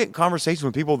 Like, I get in conversations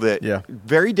with people that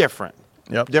very different.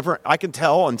 Different. I can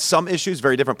tell on some issues,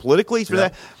 very different politically.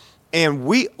 That. And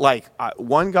we, like,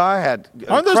 one guy had...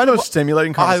 Aren't those most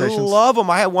stimulating conversations? I love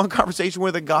them. I had one conversation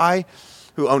with a guy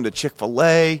who owned a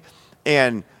Chick-fil-A,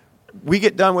 and we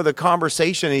get done with a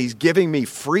conversation, and he's giving me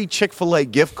free Chick-fil-A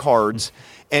gift cards,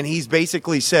 and he's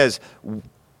basically says,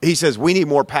 we need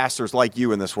more pastors like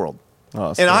you in this world.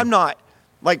 And cool. I'm not,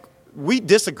 like, we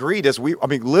disagreed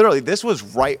literally, this was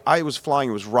right, I was flying,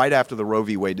 it was right after the Roe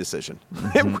v. Wade decision.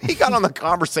 And we got on the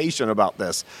conversation about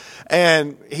this.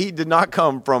 And he did not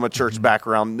come from a church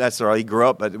background necessarily. He grew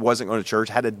up, but wasn't going to church,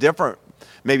 had a different,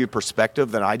 maybe,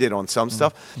 perspective than I did on some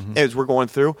stuff as we're going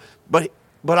through. But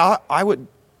I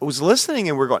was listening,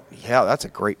 and we're going, yeah, that's a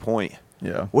great point.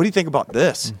 Yeah. What do you think about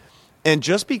this? And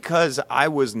just because I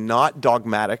was not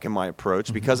dogmatic in my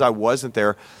approach, because I wasn't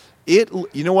there, you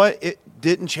know what? It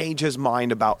didn't change his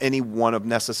mind about any one of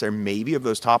necessary, maybe, of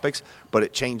those topics, but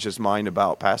it changed his mind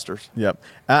about pastors. Yep.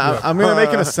 I'm going to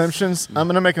make an assumption. I'm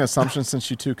going to make an assumption, since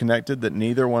you two connected, that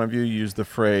neither one of you used the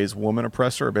phrase "woman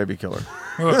oppressor" or "baby killer."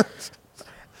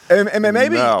 and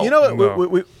maybe No. you know,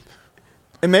 we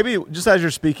and maybe just as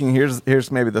you're speaking,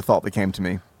 here's maybe the thought that came to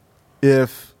me.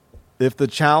 If the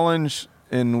challenge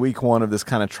in week one of this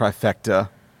kind of trifecta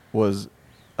was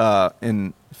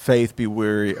in faith, be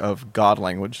weary of God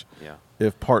language. Yeah.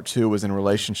 If part two was in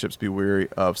relationships, be weary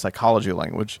of psychology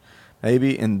language.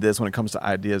 Maybe in this, when it comes to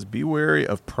ideas, be wary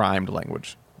of primed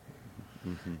language.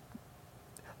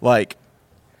 Like,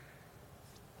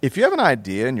 if you have an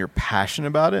idea and you're passionate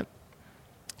about it,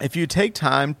 if you take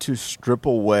time to strip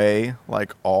away,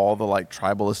 like, all the, like,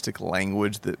 tribalistic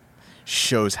language that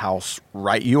shows how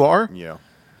right you are,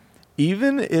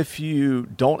 even if you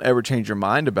don't ever change your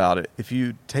mind about it, if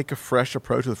you take a fresh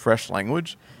approach with fresh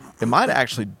language, it might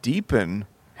actually deepen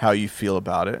how you feel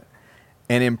about it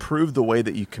and improve the way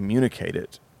that you communicate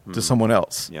it to someone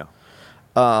else.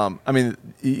 I mean,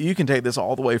 you can take this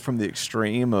all the way from the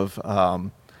extreme of,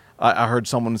 I heard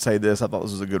someone say this, I thought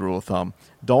this was a good rule of thumb.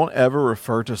 Don't ever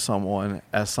refer to someone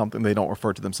as something they don't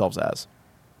refer to themselves as.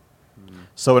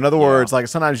 So in other words, like,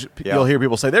 sometimes you'll hear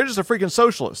people say, they're just a freaking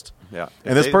socialist.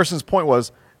 And this person's point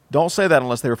was, don't say that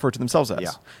unless they refer to themselves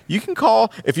as. You can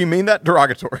call, if you mean that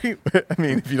derogatory, I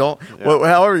mean, if you don't,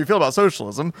 however you feel about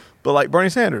socialism, but like Bernie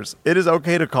Sanders, it is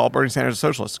okay to call Bernie Sanders a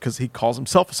socialist because he calls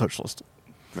himself a socialist.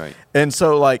 Right. And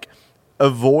so, like,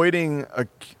 avoiding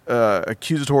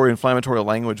accusatory, inflammatory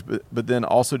language, but then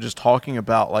also just talking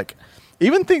about, like,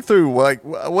 even think through, like,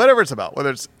 whatever it's about, whether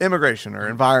it's immigration or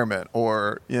environment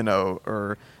or, you know,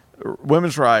 or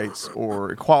women's rights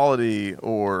or equality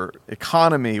or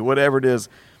economy, whatever it is,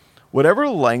 whatever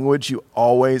language you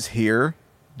always hear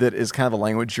that is kind of a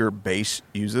language your base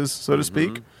uses, so to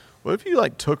speak. What if you,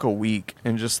 like, took a week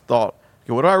and just thought,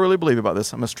 okay, what do I really believe about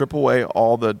this? I'm going to strip away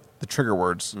all the trigger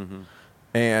words.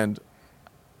 And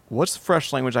what's the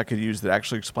fresh language I could use that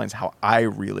actually explains how I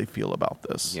really feel about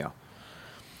this?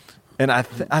 And I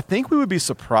think we would be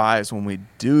surprised when we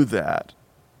do that,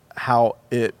 how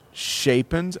it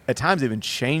shapens, at times even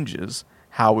changes,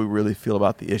 how we really feel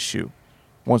about the issue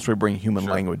once we bring human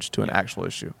language to an actual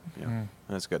issue.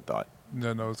 That's a good thought.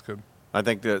 No, it's good. I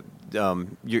think that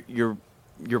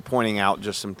you're pointing out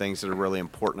just some things that are really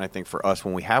important, I think, for us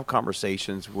when we have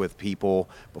conversations with people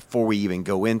before we even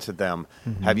go into them.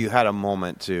 Have you had a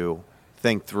moment to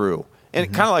think through? And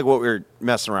kind of like what we were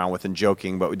messing around with and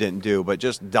joking, but we didn't do, but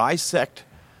just dissect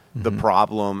the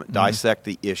problem, dissect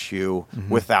the issue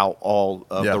without all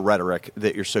of Yeah. the rhetoric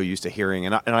that you're so used to hearing.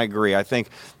 And I agree. I think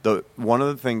one of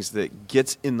the things that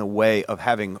gets in the way of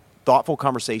having thoughtful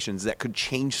conversations that could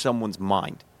change someone's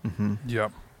mind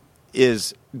Yep.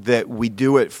 is that we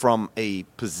do it from a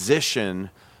position,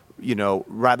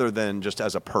 rather than just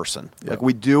as a person. Yep. Like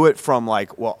we do it from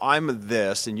like, well, I'm a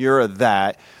this and you're a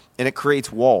that, and it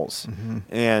creates walls.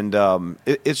 And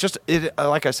it's just,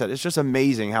 like I said, it's just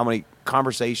amazing how many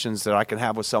conversations that I can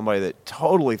have with somebody that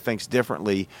totally thinks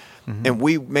differently, and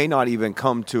we may not even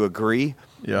come to agree.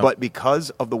 Yeah. But because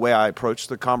of the way I approach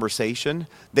the conversation,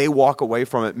 they walk away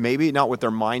from it, maybe not with their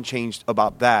mind changed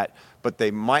about that, but they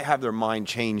might have their mind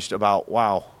changed about,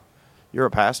 wow, you're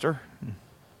a pastor?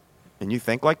 And you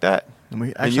think like that? And we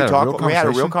And actually you had a real we had a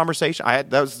real conversation? conversation.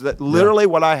 That was literally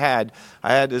what I had.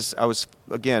 I was,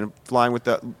 again, flying with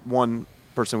that one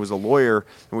person who was a lawyer.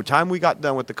 And by the time we got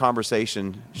done with the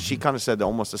conversation, she kind of said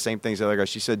almost the same things as the other guy.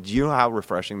 She said, do you know how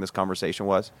refreshing this conversation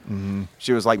was?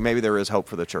 She was like, maybe there is hope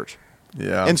for the church.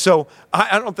 Yeah. And so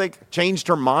I don't think changed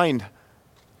her mind.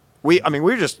 We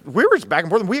were just back and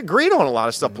forth. We agreed on a lot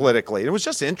of stuff politically. It was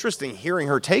just interesting hearing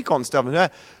her take on stuff and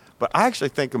that. But I actually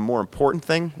think a more important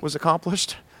thing was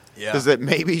accomplished. Yeah. Is that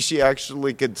maybe she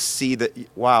actually could see that,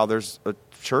 wow, there's a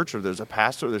church or there's a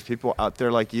pastor, there's people out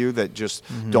there like you that just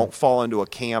don't fall into a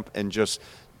camp and just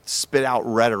spit out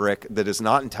rhetoric that is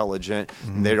not intelligent.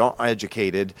 They aren't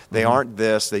educated. They aren't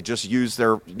this. They just use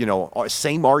their,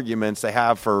 same arguments they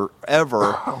have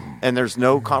forever, and there's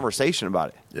no conversation about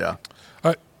it. Yeah.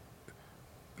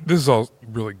 This is all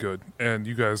really good, and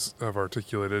you guys have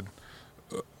articulated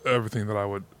everything that I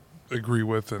would agree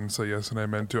with and say yes and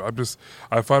amen to.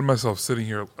 I find myself sitting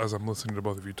here as I'm listening to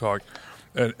both of you talk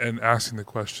and asking the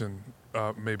question,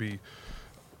 maybe,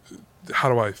 how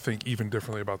do I think even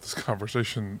differently about this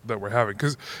conversation that we're having?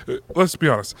 Because let's be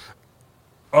honest,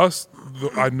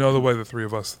 I know the way the three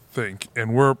of us think,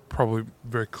 and we're probably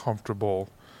very comfortable,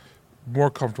 more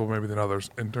comfortable maybe than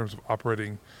others in terms of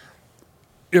operating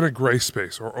in a gray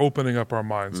space or opening up our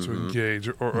minds to engage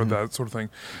or that sort of thing.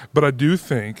 But I do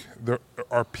think there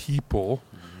are people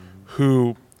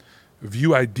who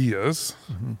view ideas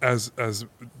as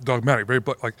dogmatic, very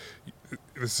like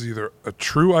this is either a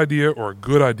true idea or a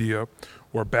good idea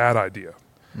or a bad idea.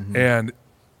 And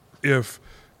if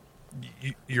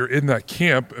you're in that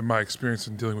camp, in my experience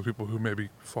in dealing with people who maybe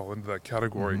fall into that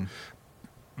category,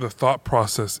 the thought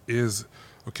process is,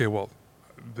 okay, well,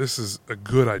 this is a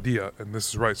good idea and this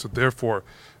is right. So therefore,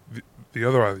 the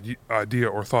other idea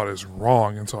or thought is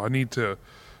wrong. And so I need to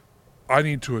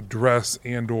address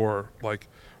and or like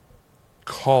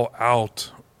call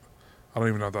out. I don't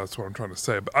even know if that's what I'm trying to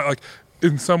say, but I like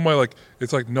in some way, like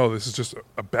it's like, no, this is just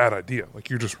a bad idea.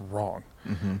 Like you're just wrong.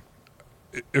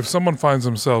 If someone finds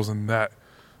themselves in that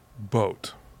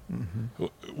boat,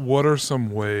 what are some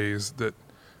ways that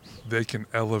they can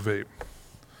elevate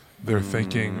their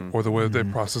thinking or the way that they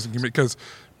process and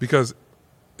because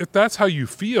if that's how you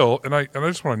feel, and I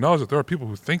just want to acknowledge that there are people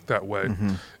who think that way,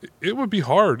 it would be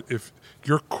hard if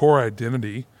your core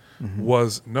identity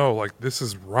was no, like this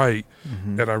is right,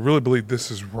 and I really believe this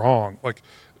is wrong. Like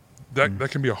that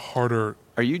can be a harder.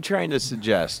 Are you trying to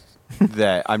suggest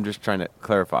that I'm just trying to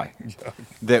clarify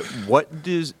that what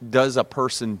does a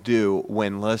person do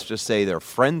when, let's just say, their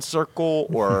friend circle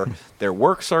or their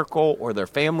work circle or their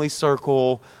family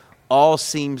circle all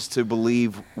seems to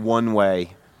believe one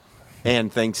way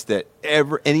and thinks that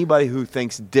anybody who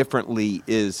thinks differently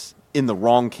is in the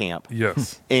wrong camp?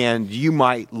 Yes. And you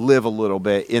might live a little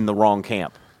bit in the wrong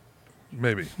camp.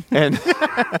 Maybe. And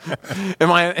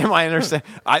am I understand?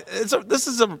 That's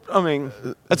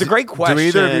a great question. Do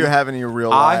either of you have any real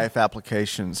life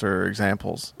applications or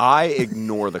examples? I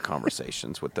ignore the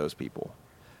conversations with those people.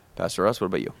 Pastor Russ, what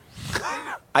about you?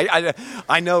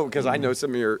 I know because I know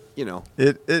some of your,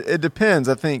 It depends.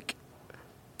 I think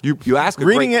you ask a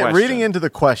great question. Reading into the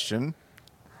question.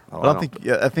 Oh,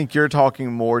 I think you're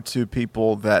talking more to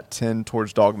people that tend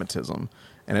towards dogmatism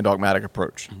and a dogmatic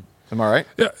approach. Am I right?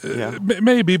 Yeah.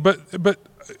 Maybe, but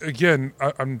again,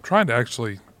 I'm trying to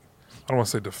actually, I don't want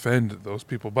to say defend those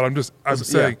people, but I'm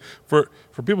saying for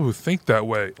people who think that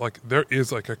way, like there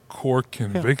is like a core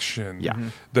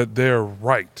conviction that they're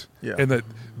right, and that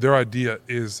their idea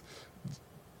is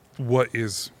what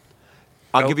is.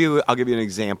 I'll give you an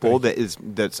example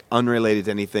that's unrelated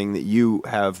to anything that you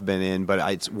have been in, but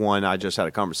it's one I just had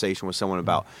a conversation with someone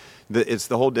about. It's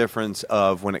the whole difference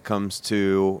of when it comes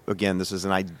to, again, this is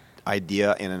an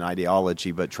idea and an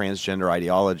ideology, but transgender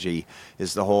ideology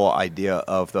is the whole idea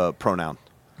of the pronoun,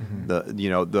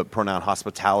 the pronoun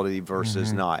hospitality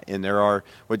versus not. And there are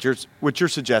what you're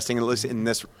suggesting, at least in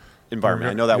this environment.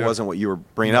 Okay. I know that Yeah. wasn't what you were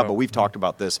bringing up, No. but we've talked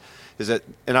about this. Is that,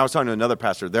 and I was talking to another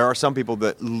pastor. There are some people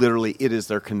that literally it is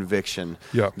their conviction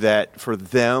Yeah. that for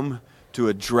them to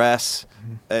address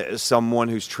someone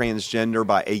who's transgender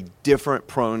by a different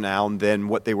pronoun than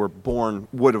what they were born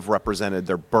would have represented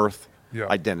their birth Yeah.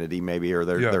 identity, maybe, or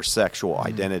their, Yeah. their sexual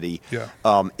identity, Yeah.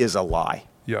 is a lie.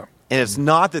 Yeah. And it's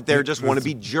not that they Yeah, just want to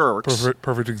that's be jerks.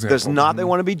 Perfect example. There's not they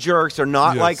want to be jerks. They're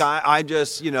not Yes. like I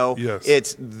just, Yes.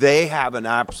 it's they have an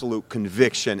absolute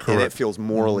conviction and it Correct. feels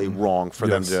morally wrong for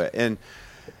them Yes. to do it.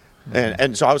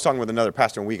 And so I was talking with another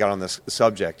pastor and we got on this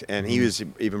subject and he was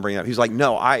even bringing up, he's like,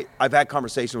 no, I've had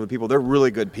conversations with people. They're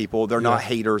really good people. They're not Yeah.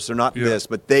 haters. They're not Yeah. this,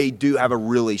 but they do have a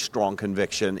really strong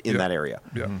conviction in Yeah. that area.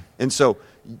 Yeah. And so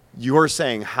you're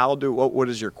saying, what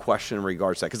is your question in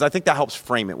regards to that? Because I think that helps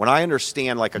frame it. When I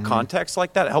understand like a context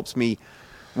like that, it helps me.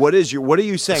 What are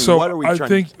you saying? So what are we I trying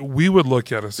think we would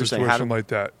look at a saying how situation to- like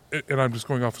that, and I'm just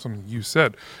going off of something you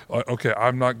said. Okay,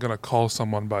 I'm not going to call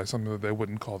someone by something that they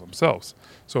wouldn't call themselves.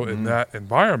 So in that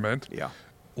environment, Yeah.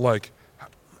 like,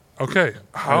 okay,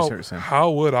 what you're saying.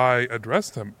 how would I address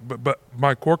them? But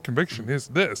my core conviction is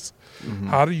this: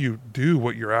 how do you do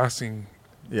what you're asking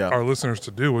Yeah. our listeners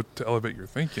to do to elevate your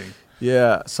thinking?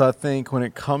 Yeah, so I think when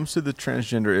it comes to the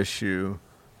transgender issue,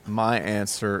 my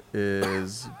answer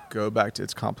is go back to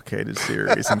its complicated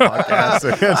series and podcast.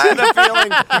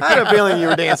 I had a feeling you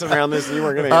were dancing around this and you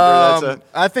weren't going to answer.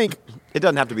 I think It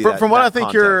doesn't have to be from, that. from what that I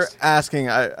think you're context. asking,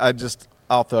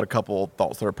 I'll throw out a couple of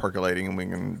thoughts that are percolating and we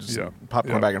can just Yeah.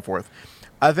 popcorn Yeah. back and forth.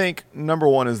 I think number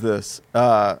one is this.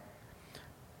 I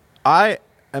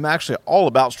am actually all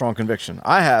about strong conviction.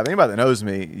 Anybody that knows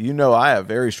me, I have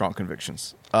very strong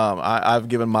convictions. I've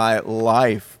given my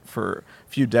life for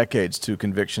a few decades to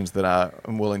convictions that I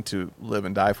am willing to live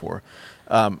and die for.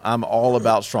 I'm all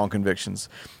about strong convictions.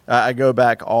 I go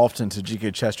back often to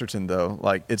G.K. Chesterton, though.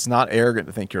 Like, it's not arrogant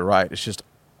to think you're right. It's just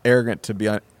arrogant to be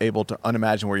able to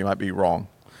unimagine where you might be wrong.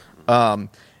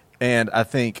 And I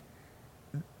think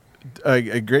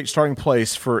a great starting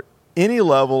place for any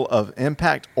level of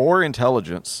impact or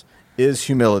intelligence is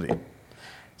humility.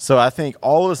 So I think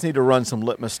all of us need to run some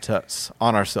litmus tests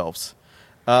on ourselves.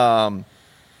 Again,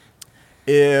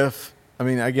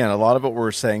 a lot of what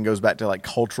we're saying goes back to like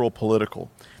cultural, political.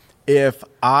 If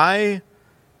I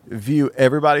view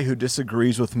everybody who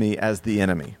disagrees with me as the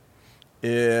enemy,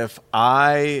 if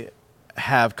I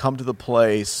have come to the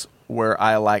place where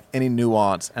I lack any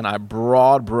nuance and I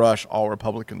broad brush all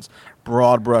Republicans,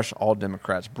 broad brush all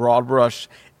Democrats, broad brush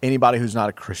anybody who's not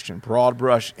a Christian, broad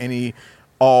brush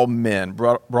all men,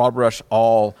 broad brush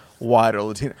all white or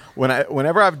Latino.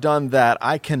 Whenever I've done that,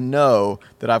 I can know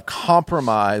that I've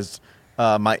compromised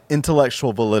my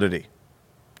intellectual validity.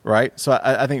 Right? So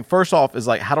I think first off is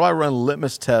like, how do I run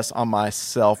litmus tests on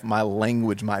myself, my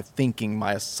language, my thinking,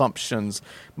 my assumptions,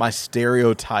 my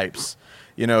stereotypes?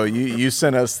 You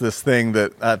sent us this thing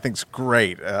that I think's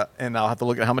great, and I'll have to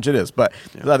look at how much it is. But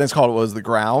I think it's called, the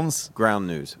Grounds? Ground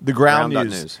news. The ground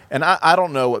Ground.news. news. And I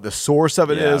don't know what the source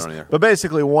of it Yeah, I is, don't either. but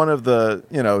basically one of the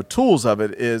tools of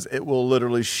it is it will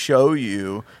literally show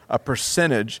you a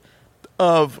percentage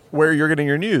of where you're getting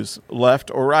your news, left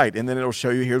or right, and then it'll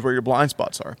show you here's where your blind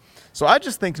spots are. So I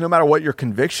just think no matter what your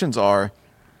convictions are,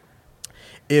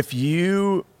 if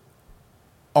you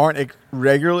aren't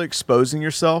regularly exposing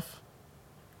yourself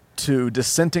to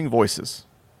dissenting voices,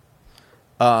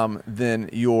 then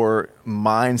your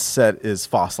mindset is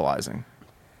fossilizing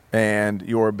and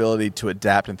your ability to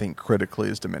adapt and think critically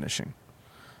is diminishing.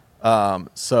 And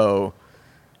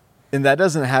that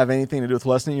doesn't have anything to do with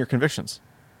lessening your convictions.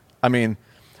 I mean,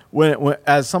 when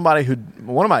as somebody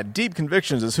one of my deep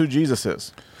convictions is who Jesus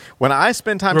is. When I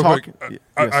spend time Real talking, quick,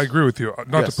 I agree with you.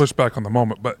 Not Yes. to push back on the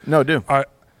moment, but No, do. I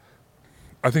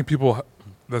think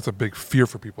that's a big fear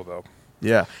for people, though.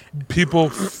 Yeah,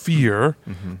 People fear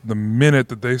the minute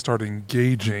that they start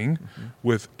engaging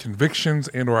with convictions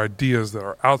and or ideas that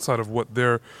are outside of what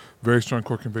their very strong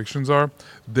core convictions are,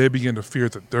 they begin to fear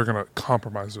that they're going to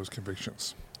compromise those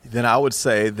convictions. then I would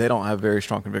say they don't have very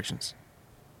strong convictions.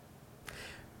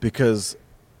 Because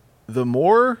the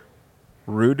more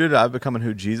rooted I've become in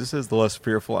who Jesus is, the less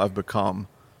fearful I've become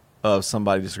of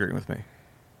somebody disagreeing with me.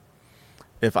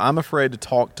 If I'm afraid to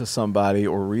talk to somebody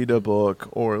or read a book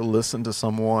or listen to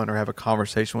someone or have a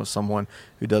conversation with someone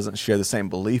who doesn't share the same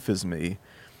belief as me,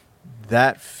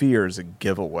 that fear is a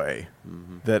giveaway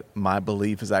that my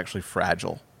belief is actually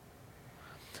fragile.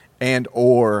 And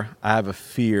or I have a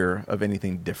fear of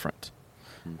anything different.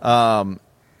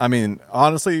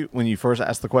 Honestly, when you first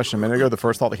asked the question a minute ago, the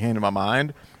first thought that came to my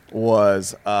mind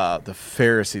was the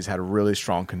Pharisees had really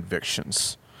strong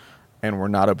convictions and were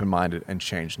not open-minded and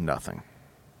changed nothing.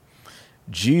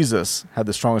 Jesus had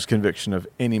the strongest conviction of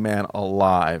any man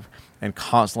alive and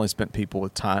constantly spent people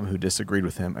with time who disagreed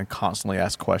with him and constantly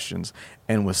asked questions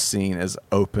and was seen as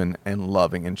open and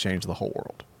loving and changed the whole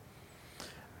world.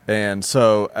 And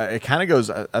so it kind of goes,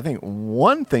 I think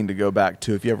one thing to go back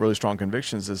to if you have really strong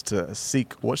convictions is to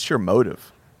seek what's your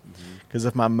motive. Because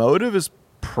if my motive is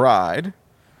pride,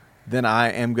 then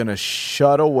I am going to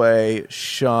shut away,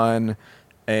 shun,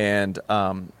 and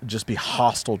just be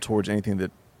hostile towards anything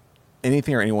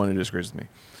or anyone who disagrees with me.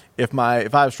 If I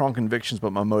have strong convictions,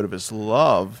 but my motive is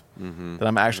love, then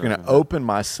I'm actually going to open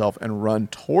myself and run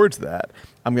towards that.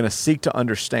 I'm going to seek to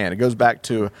understand. It goes back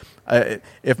to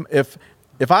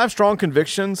if I have strong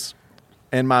convictions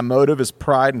and my motive is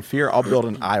pride and fear, I'll build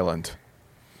an island.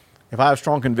 If I have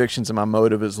strong convictions and my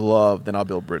motive is love, then I'll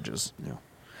build bridges. Yeah.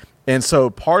 And so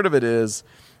part of it is,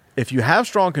 if you have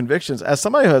strong convictions, as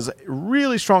somebody who has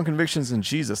really strong convictions in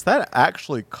Jesus, that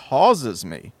actually causes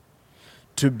me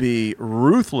to be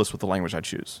ruthless with the language I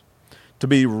choose, to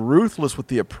be ruthless with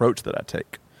the approach that I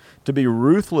take, to be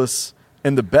ruthless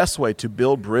in the best way to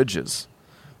build bridges,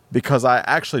 because I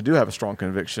actually do have a strong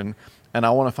conviction, and I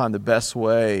want to find the best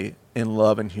way in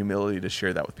love and humility to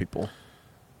share that with people.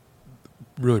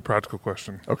 Really practical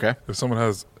question. Okay. If someone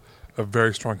has a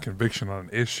very strong conviction on an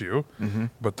issue,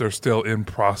 but they're still in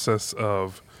process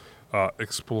of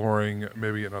exploring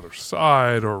maybe another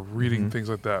side or reading things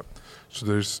like that, should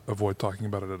they just avoid talking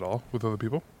about it at all with other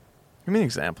people? Give me an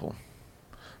example.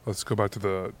 Let's go back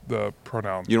to the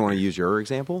pronoun. You don't want to use your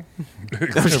example?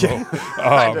 example.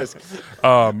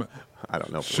 I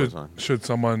don't know if it was on. Should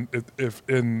someone, if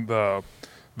in the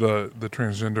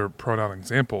transgender pronoun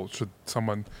example, should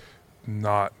someone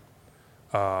not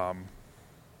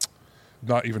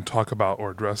even talk about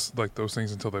or address like those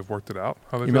things until they've worked it out?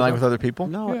 How they You mean feel like about with it? other people?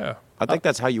 No. Yeah. I think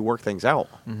that's how you work things out.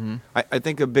 I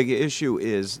think a big issue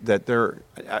is that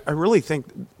I really think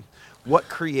what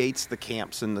creates the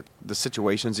camps and the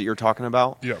situations that you're talking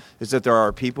about is that there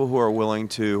are people who are willing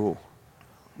to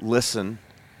listen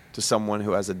to someone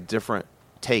who has a different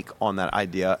take on that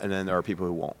idea, and then there are people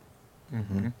who won't.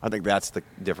 I think that's the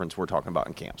difference we're talking about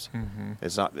in camps.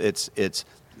 It's not. It's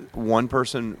one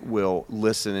person will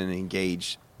listen and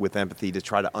engage with empathy to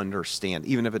try to understand,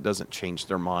 even if it doesn't change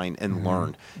their mind and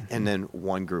learn, and then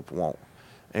one group won't.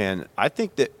 And I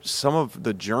think that some of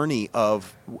the journey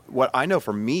of what I know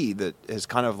for me that has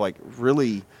kind of like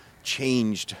really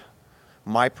changed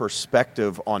my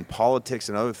perspective on politics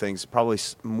and other things, probably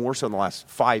more so in the last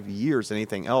 5 years than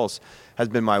anything else, has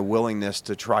been my willingness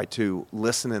to try to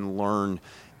listen and learn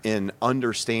and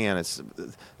understand.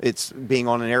 It's being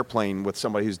on an airplane with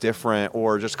somebody who's different,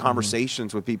 or just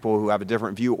conversations with people who have a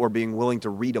different view, or being willing to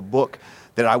read a book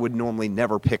that I would normally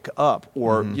never pick up,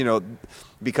 or,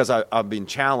 because I've been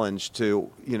challenged to,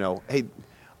 hey,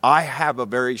 I have a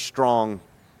very strong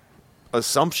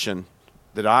assumption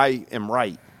that I am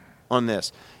right on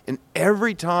this. And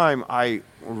every time I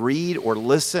read or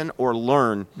listen or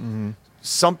learn,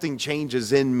 something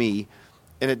changes in me.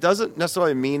 And it doesn't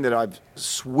necessarily mean that I've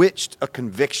switched a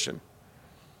conviction,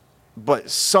 but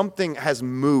something has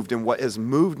moved, and what has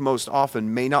moved most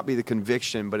often may not be the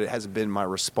conviction, but it has been my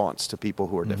response to people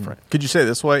who are different. Could you say it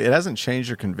this way? It hasn't changed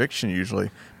your conviction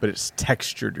usually, but it's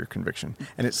textured your conviction,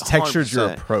 and it's textured 100%. your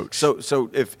approach.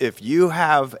 So if you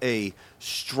have a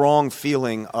strong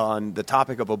feeling on the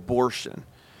topic of abortion,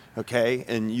 okay,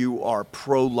 and you are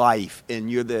pro-life, and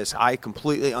you're this, I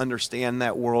completely understand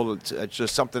that world. It's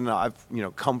just something that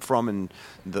I've come from in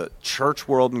the church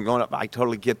world and going up. I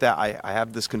totally get that. I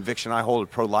have this conviction. I hold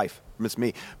it pro-life. It's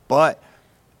me. But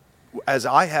as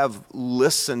I have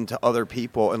listened to other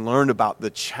people and learned about the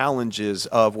challenges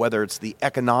of whether it's the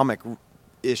economic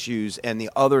issues and the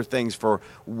other things for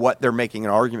what they're making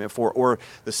an argument for, or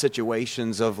the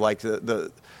situations of like the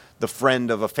friend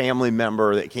of a family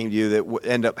member that came to you that would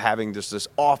end up having just this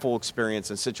awful experience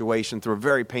and situation through a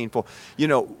very painful,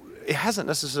 it hasn't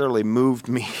necessarily moved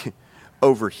me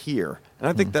over here. And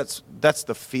I think that's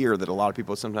the fear that a lot of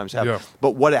people sometimes have. Yeah.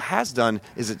 But what it has done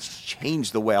is it's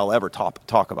changed the way I'll ever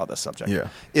talk about this subject. Yeah.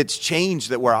 It's changed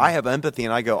that where I have empathy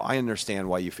and I go, I understand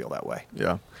why you feel that way.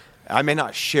 Yeah. I may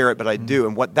not share it, but I do.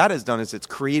 And what that has done is it's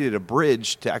created a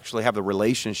bridge to actually have the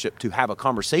relationship, to have a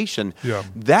conversation. Yeah.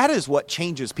 That is what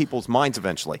changes people's minds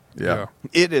eventually. Yeah.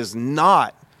 It is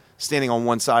not standing on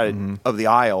one side of the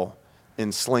aisle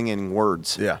and slinging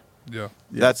words. Yeah. Yeah.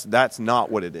 That's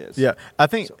not what it is. Yeah. I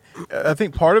think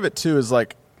part of it too is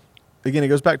like, again, it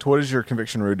goes back to what is your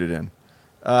conviction rooted in?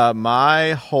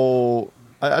 My whole,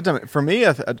 for me,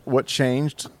 what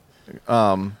changed,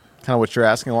 kind of what you're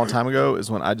asking a long time ago,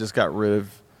 is when I just got rid of,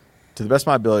 to the best of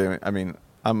my ability, I mean,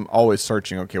 I'm always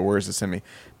searching, okay, where is this in me?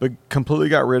 But completely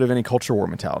got rid of any culture war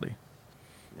mentality.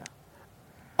 Yeah.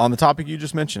 On the topic you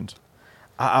just mentioned,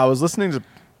 I was listening to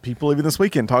people even this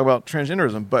weekend talk about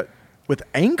transgenderism, but with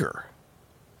anger.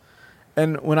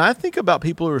 And when I think about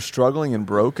people who are struggling in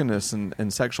brokenness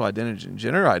and sexual identity and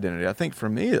gender identity, I think for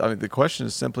me, I mean, the question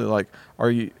is simply like,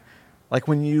 are you, like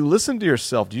when you listen to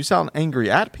yourself, do you sound angry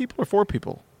at people or for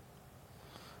people?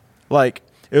 Like,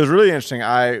 it was really interesting.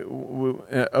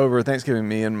 Over Thanksgiving,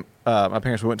 me and my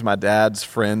parents, we went to my dad's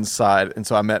friend's side, and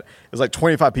so it was like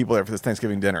 25 people there for this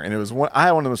Thanksgiving dinner, and I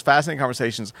had one of the most fascinating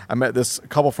conversations. I met this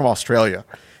couple from Australia.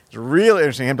 It's really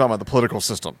interesting, him talking about the political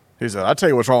system. He said, "I'll tell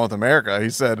you what's wrong with America." He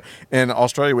said, "In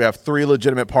Australia, we have 3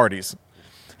 legitimate parties."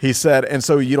 He said, "And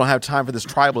so you don't have time for this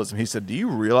tribalism." He said, "Do you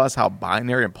realize how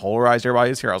binary and polarized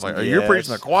everybody is here?" I was like, "Oh, you're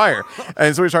preaching the choir."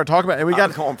 And so we started talking about it, and we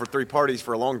got calling for 3 parties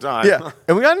for a long time. Yeah,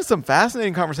 and we got into some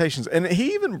fascinating conversations. And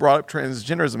he even brought up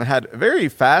transgenderism and had a very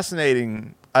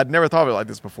fascinating, I'd never thought of it like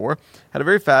this before, had a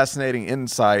very fascinating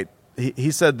insight.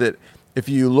 He said that if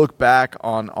you look back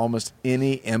on almost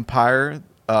any empire,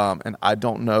 and I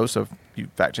don't know, so if you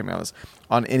fact check me on this,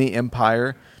 on any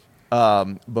empire,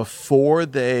 before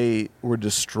they were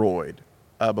destroyed,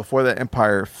 before the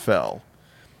empire fell,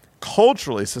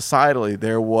 culturally, societally,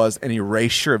 there was an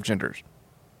erasure of genders.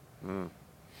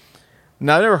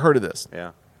 Now, I've never heard of this.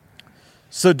 Yeah.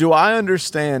 So do I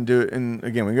understand, and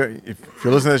again, if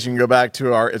you're listening to this, you can go back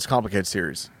to our It's Complicated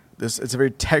series. It's a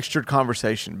very textured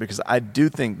conversation because I do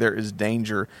think there is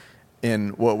danger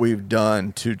in what we've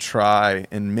done to try,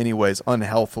 in many ways,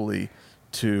 unhealthily,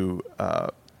 to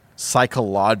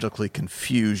psychologically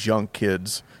confuse young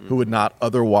kids who would not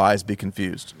otherwise be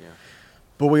confused. Yeah.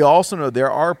 But we also know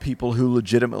there are people who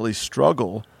legitimately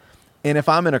struggle. And if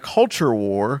I'm in a culture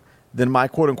war, then my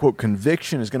quote-unquote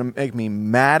conviction is going to make me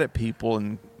mad at people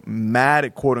and mad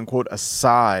at quote-unquote a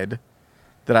side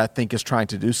that I think is trying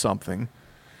to do something.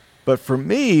 But for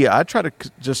me, I try to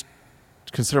just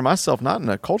consider myself not in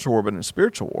a culture war, but in a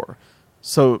spiritual war.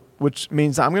 So, which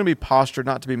means I'm going to be postured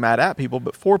not to be mad at people,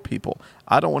 but for people.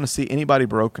 I don't want to see anybody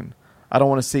broken. I don't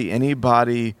want to see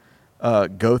anybody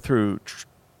go through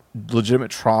legitimate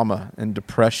trauma and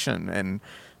depression and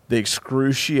the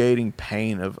excruciating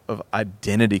pain of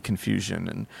identity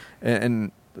confusion.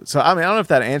 And so, I mean, I don't know if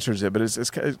that answers it, but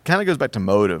it kind of goes back to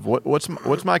motive.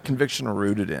 What's my conviction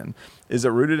rooted in? Is it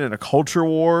rooted in a culture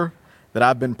war that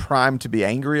I've been primed to be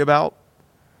angry about?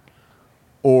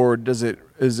 Or is it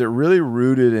really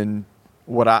rooted in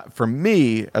for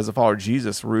me as a follower of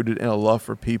Jesus, rooted in a love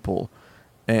for people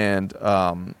and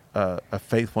a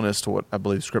faithfulness to what I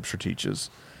believe Scripture teaches?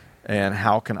 And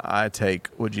how can I take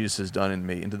what Jesus has done in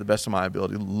me and to the best of my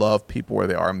ability, love people where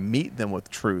they are, meet them with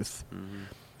truth? Mm-hmm.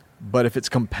 But if it's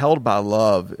compelled by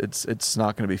love, it's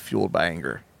not going to be fueled by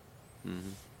anger. Mm-hmm.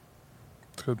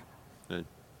 Good.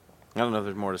 I don't know if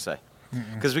there's more to say.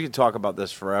 Because we could talk about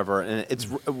this forever, and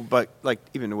but like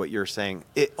even what you're saying,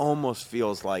 it almost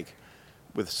feels like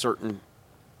with certain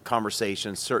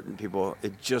conversations, certain people,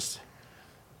 it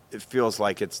feels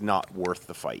like it's not worth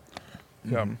the fight.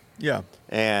 Yeah, yeah.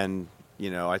 And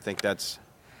I think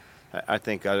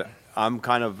I'm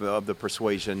kind of the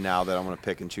persuasion now that I'm going to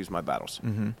pick and choose my battles.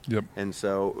 Mm-hmm. Yep. And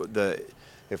so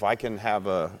if I can have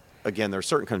there are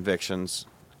certain convictions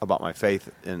about my faith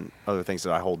and other things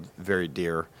that I hold very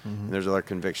dear. Mm-hmm. And there's other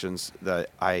convictions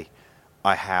that I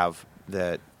have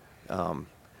that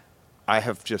I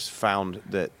have just found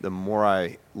that the more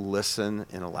I listen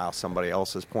and allow somebody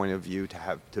else's point of view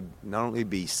to not only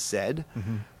be said,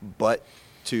 mm-hmm. but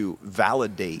to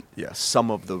validate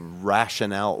some of the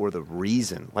rationale or the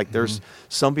reason. Like there's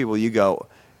some people you go,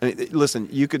 listen,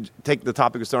 you could take the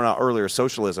topic that was thrown out earlier,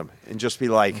 socialism, and just be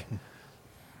like,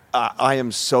 I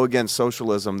am so against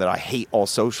socialism that I hate all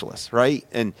socialists, right?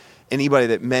 And anybody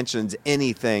that mentions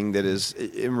anything that is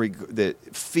that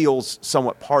feels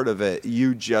somewhat part of it,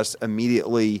 you just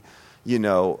immediately,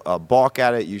 balk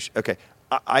at it. Okay,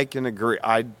 I can agree.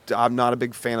 I'm not a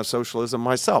big fan of socialism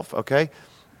myself, okay?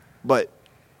 But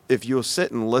if you'll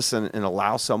sit and listen and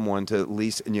allow someone to at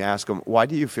least, and you ask them, why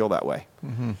do you feel that way?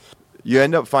 Mm-hmm. You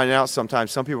end up finding out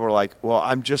sometimes some people are like, well,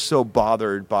 I'm just so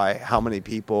bothered by how many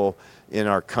people in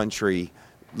our country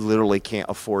literally can't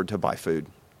afford to buy food.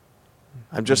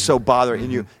 I'm just so bothered.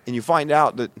 Mm-hmm. And you find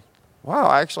out that, wow,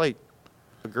 I actually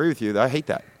agree with you. I hate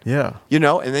that. Yeah.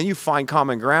 And then you find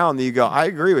common ground that you go, I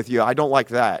agree with you. I don't like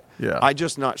that. Yeah. I'm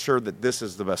just not sure that this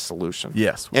is the best solution.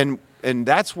 Yes. And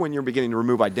that's when you're beginning to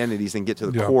remove identities and get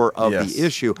to the core of the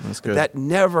issue. That's good. That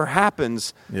never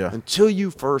happens until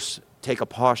you first take a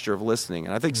posture of listening.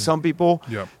 And I think some people,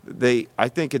 I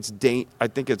think it's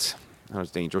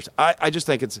dangerous. I just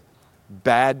think it's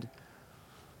bad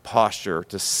posture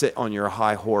to sit on your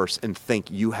high horse and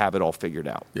think you have it all figured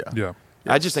out. Yeah.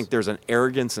 I just think there's an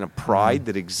arrogance and a pride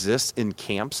that exists in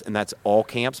camps, and that's all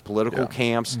camps, political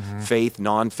camps, faith,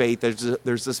 non-faith.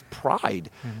 There's this pride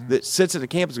that sits in the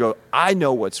camp and goes, I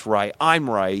know what's right. I'm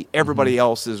right. Everybody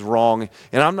else is wrong,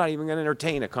 and I'm not even going to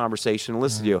entertain a conversation and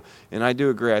listen to you. And I do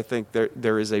agree. I think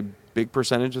there is a big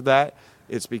percentage of that.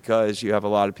 It's because you have a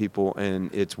lot of people,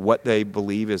 and it's what they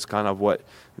believe is kind of what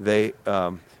they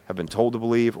have been told to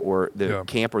believe, or the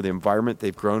camp or the environment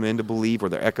they've grown in to believe, or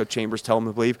their echo chambers tell them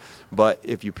to believe. But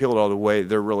if you peel it all the way,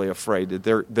 they're really afraid that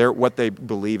they're what they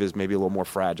believe is maybe a little more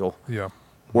fragile. Yeah.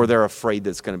 Or they're afraid that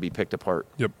it's going to be picked apart.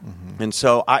 Yep. And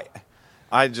so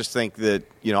I just think that,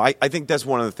 I think that's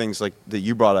one of the things like that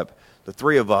you brought up. The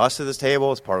three of us at this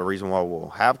table, it's part of the reason why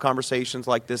we'll have conversations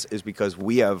like this, is because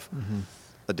we have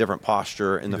a different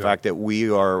posture in the fact that we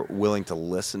are willing to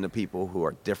listen to people who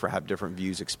are different, have different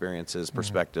views, experiences,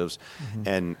 perspectives,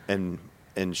 and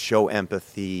show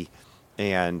empathy.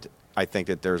 And I think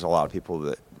that there's a lot of people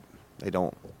that they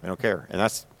don't care, and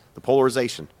that's the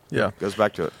polarization. Yeah, goes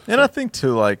back to it. And I think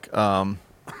too, like I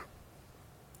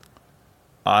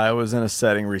was in a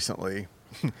setting recently,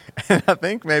 and I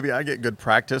think maybe I get good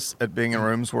practice at being in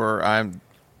rooms where I'm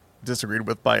disagreed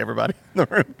with by everybody in the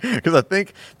room,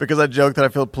 because I joke that I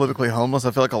feel politically homeless.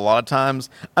 I feel like a lot of times,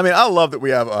 I mean, I love that we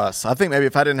have us. I think maybe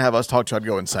if I didn't have us talk to, I'd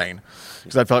go insane,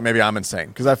 because I feel like maybe I'm insane,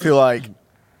 because I feel like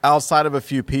outside of a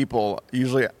few people,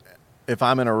 usually if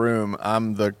I'm in a room,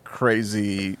 I'm the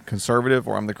crazy conservative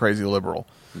or I'm the crazy liberal.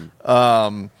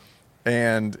 And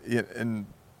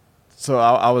so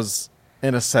I was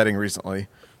in a setting recently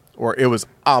where it was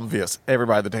obvious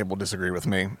everybody at the table disagreed with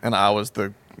me, and I was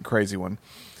the crazy one.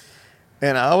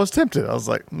 And I was tempted. I was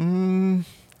like,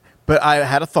 But I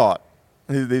had a thought.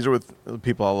 These are with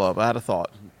people I love. I had a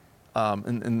thought.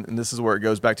 And this is where it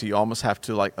goes back to, you almost have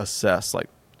to like assess, like,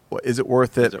 is it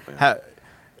worth it? How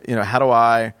do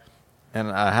I,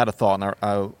 and I had a thought, and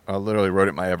I literally wrote it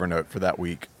in my Evernote for that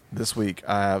week. This week,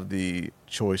 I have the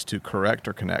choice to correct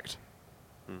or connect.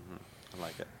 I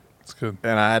like it. It's good.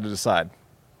 And I had to decide.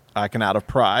 I can, out of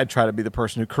pride, try to be the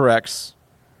person who corrects,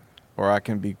 or I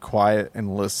can be quiet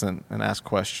and listen and ask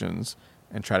questions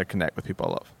and try to connect with people I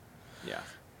love.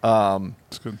 Yeah.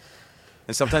 It's good.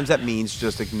 And sometimes that means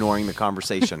just ignoring the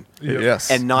conversation.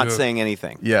 Yes. And not saying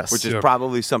anything. Yes. Which is Yep.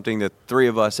 probably something that three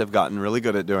of us have gotten really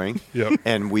good at doing. Yep.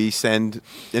 And we send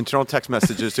internal text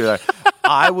messages to that.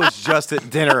 I was just at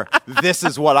dinner. This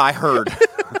is what I heard.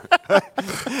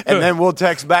 And then we'll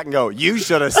text back and go, you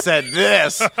should have said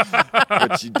this.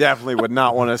 But you definitely would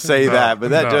not want to say that.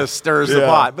 But that just stirs the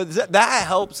pot. But that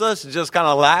helps us just kind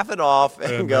of laugh it off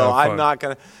and go, I'm not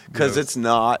going to, because it's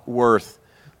not worth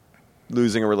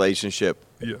losing a relationship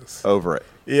over it.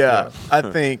 Yeah. I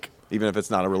think even if it's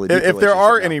not a really deep if there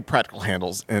are relationship, any practical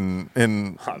handles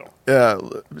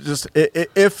just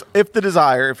if the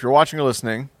desire, if you're watching or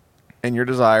listening, and your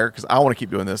desire, because I want to keep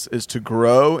doing this, is to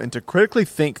grow and to critically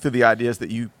think through the ideas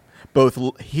that you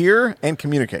both hear and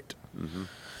communicate.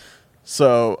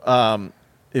 So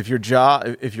if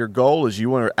your goal is you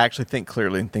want to actually think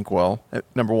clearly and think well,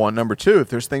 number one. Number two, if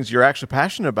there's things you're actually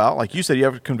passionate about, like you said, you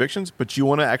have convictions, but you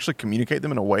want to actually communicate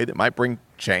them in a way that might bring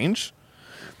change,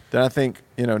 then I think,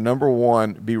 number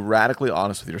one, be radically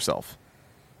honest with yourself.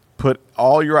 Put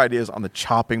all your ideas on the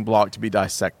chopping block to be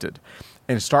dissected,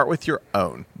 and start with your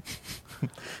own.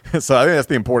 So I think that's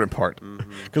the important part,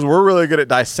 because we're really good at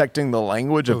dissecting the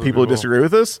language of people who disagree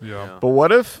with us. Yeah. But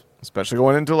what if, especially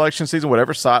going into election season,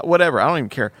 whatever side, whatever, I don't even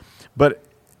care. But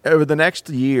over the next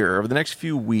year, over the next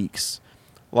few weeks,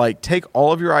 like, take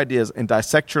all of your ideas and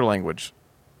dissect your language.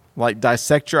 Like,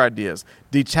 dissect your ideas.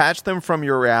 Detach them from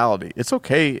your reality. It's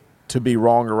okay to be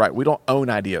wrong or right. We don't own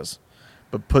ideas.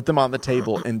 But put them on the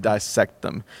table and dissect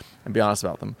them and be honest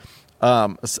about them.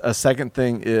 A second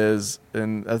thing is,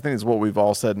 and I think it's what we've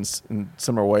all said in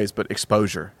similar ways, but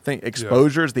exposure. I think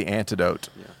exposure is the antidote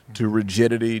to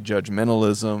rigidity,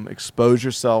 judgmentalism. Expose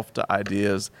yourself to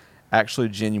ideas. Actually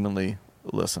genuinely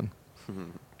listen.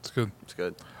 It's good. It's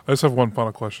good. I just have one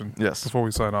final question. Yes. Before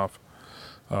we sign off,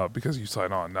 because you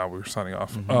sign on, now we're signing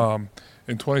off.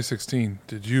 In 2016,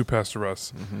 did you, Pastor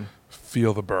Russ,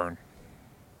 feel the burn?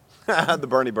 The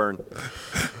Bernie burn.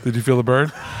 Did you feel the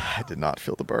burn? I did not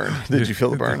feel the burn. Did you feel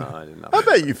the burn? No, I did not. I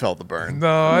bet you felt the burn.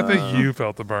 No, I think you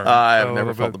felt the burn. I have A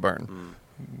never little felt the bit. burn.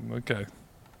 Okay.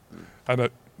 I know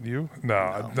you?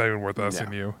 No, it's not even worth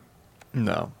asking you.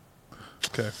 No.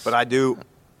 Okay. But I do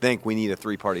think we need a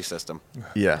three-party system.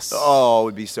 Yes. Oh, it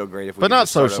would be so great if we But could not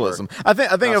just start socialism. over. I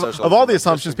think Not of socialism, all the but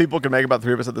assumptions people can make about the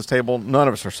three of us at this table, none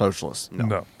of us are socialists.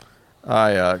 No.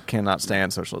 I cannot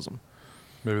stand socialism.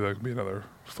 Maybe that could be another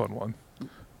fun one.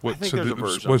 What I think should there's a the-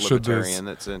 version what of should this libertarian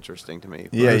that's interesting to me.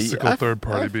 Yeah, mystical third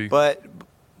party be? But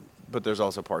there's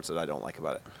also parts that I don't like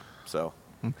about it. So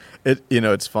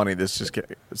It's funny. This just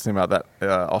thinking about that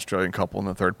Australian couple and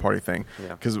the third party thing, Yeah.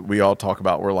 because we all talk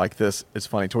about we're like this. It's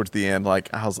funny towards the end, like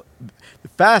how's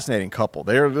fascinating couple.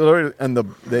 They're literally, and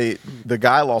the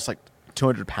guy lost like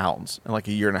 200 pounds in like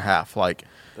a year and a half. Like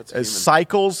That's human.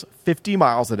 cycles 50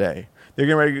 miles a day. They're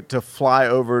getting ready to fly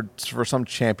over for some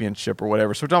championship or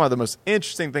whatever. So we're talking about the most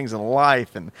interesting things in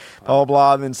life and blah, blah,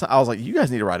 blah. And then I was like, you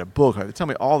guys need to write a book. Like, they tell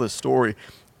me all this story.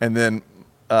 And then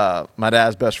my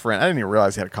dad's best friend, I didn't even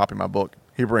realize he had a copy of my book.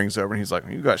 He brings over and he's like,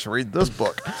 you guys should read this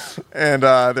book. And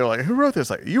they're like, who wrote this?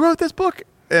 Like, you wrote this book?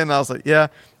 And I was like, yeah.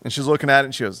 And she's looking at it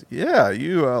and she goes, yeah,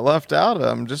 you left out.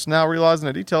 I'm just now realizing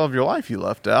a detail of your life you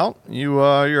left out.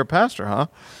 You're a pastor,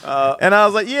 huh? And I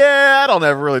was like, yeah, I don't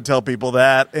ever really tell people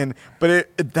that.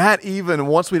 But that even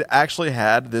once we'd actually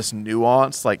had this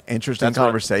nuanced, like interesting That's what-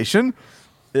 conversation,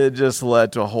 it just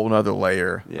led to a whole nother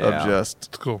layer Yeah. of just,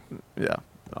 It's cool. yeah.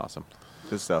 awesome.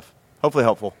 Good stuff. Hopefully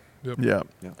helpful. Yep. Yeah.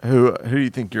 Yeah. Who do you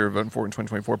think you're voting for in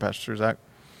 2024, Pastor Zach?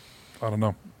 I don't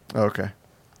know. Okay.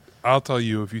 I'll tell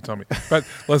you if you tell me. But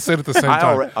let's say it at the same I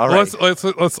time. alre- already.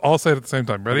 Let's all say it at the same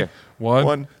time. Ready? Okay.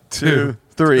 One, two,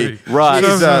 three. three. Russ.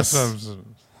 Jesus.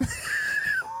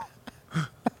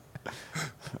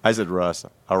 I said Russ.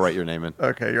 I'll write your name in.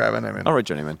 Okay, you're right. My name in. I'll write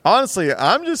your name in. Honestly,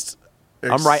 I'm just.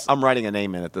 I'm writing a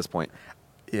name in at this point.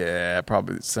 Yeah,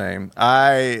 probably the same.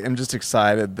 I am just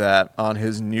excited that on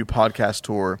his new podcast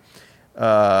tour,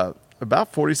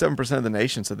 about 47% of the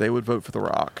nation said they would vote for The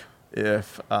Rock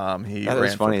if he That ran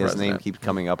is funny. for His president. name keeps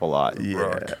coming up a lot. Yeah.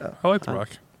 Rock. I like the Rock.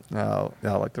 Oh,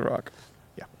 I like The Rock.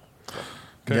 Yeah.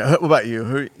 Okay. Yeah. What about you?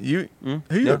 Who you Yeah.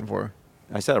 voting for?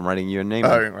 I said I'm writing you a name.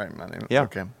 Oh, in. right, my name. Yeah.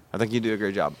 Okay. I think you do a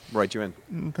great job. Write you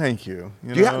in. Thank you.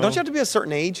 Don't you have to be a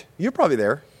certain age? You're probably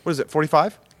there. What is it?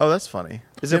 45? Oh, that's funny.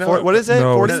 Is You it? know, What is it?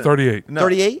 No, 40? it's 38. No.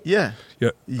 38? Yeah. Yeah.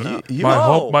 You, my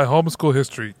Oh. my homeschool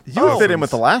history. you would fit in with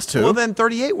the last two. Well, then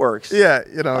 38 works. Yeah,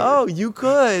 Oh, you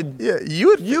could. Yeah, you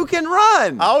would. You can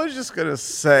run. I was just gonna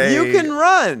say. You can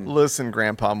run. Listen,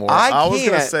 Grandpa Moore. I was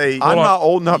can't. gonna say. I'm Hold on. not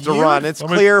old enough to You- run. It's let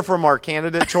me- clear from our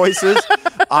candidate choices.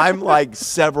 I'm like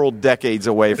several decades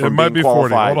away from might being be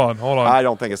 40. qualified. Hold on. I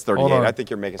don't think it's 38. Hold on. I think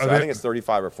you're making. I I think- think it's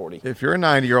 35 or 40. If you're a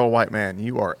 90-year-old white man,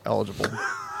 you are eligible.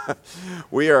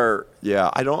 We are. Yeah.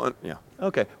 I don't. Yeah.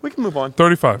 Okay. We can move on.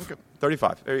 35.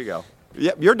 35. There you go.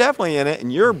 Yep. You're definitely in it,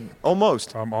 and you're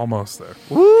almost. I'm almost there.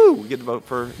 Woo! We get to vote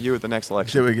for you at the next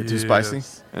election. Should we get too spicy?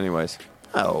 Yes. Anyways.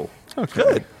 Oh. Okay.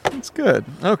 Good. That's good.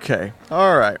 Okay.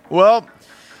 All right. Well,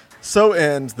 so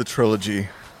ends the trilogy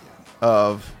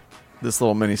of this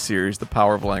little mini series, The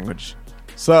Power of Language.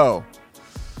 So,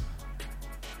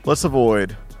 let's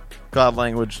avoid God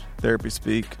language, therapy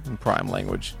speak, and prime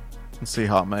language and see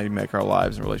how it may make our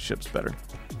lives and relationships better.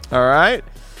 All right.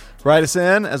 Write us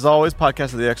in, as always,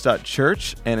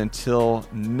 podcast@thex.church. And until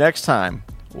next time,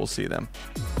 we'll see them.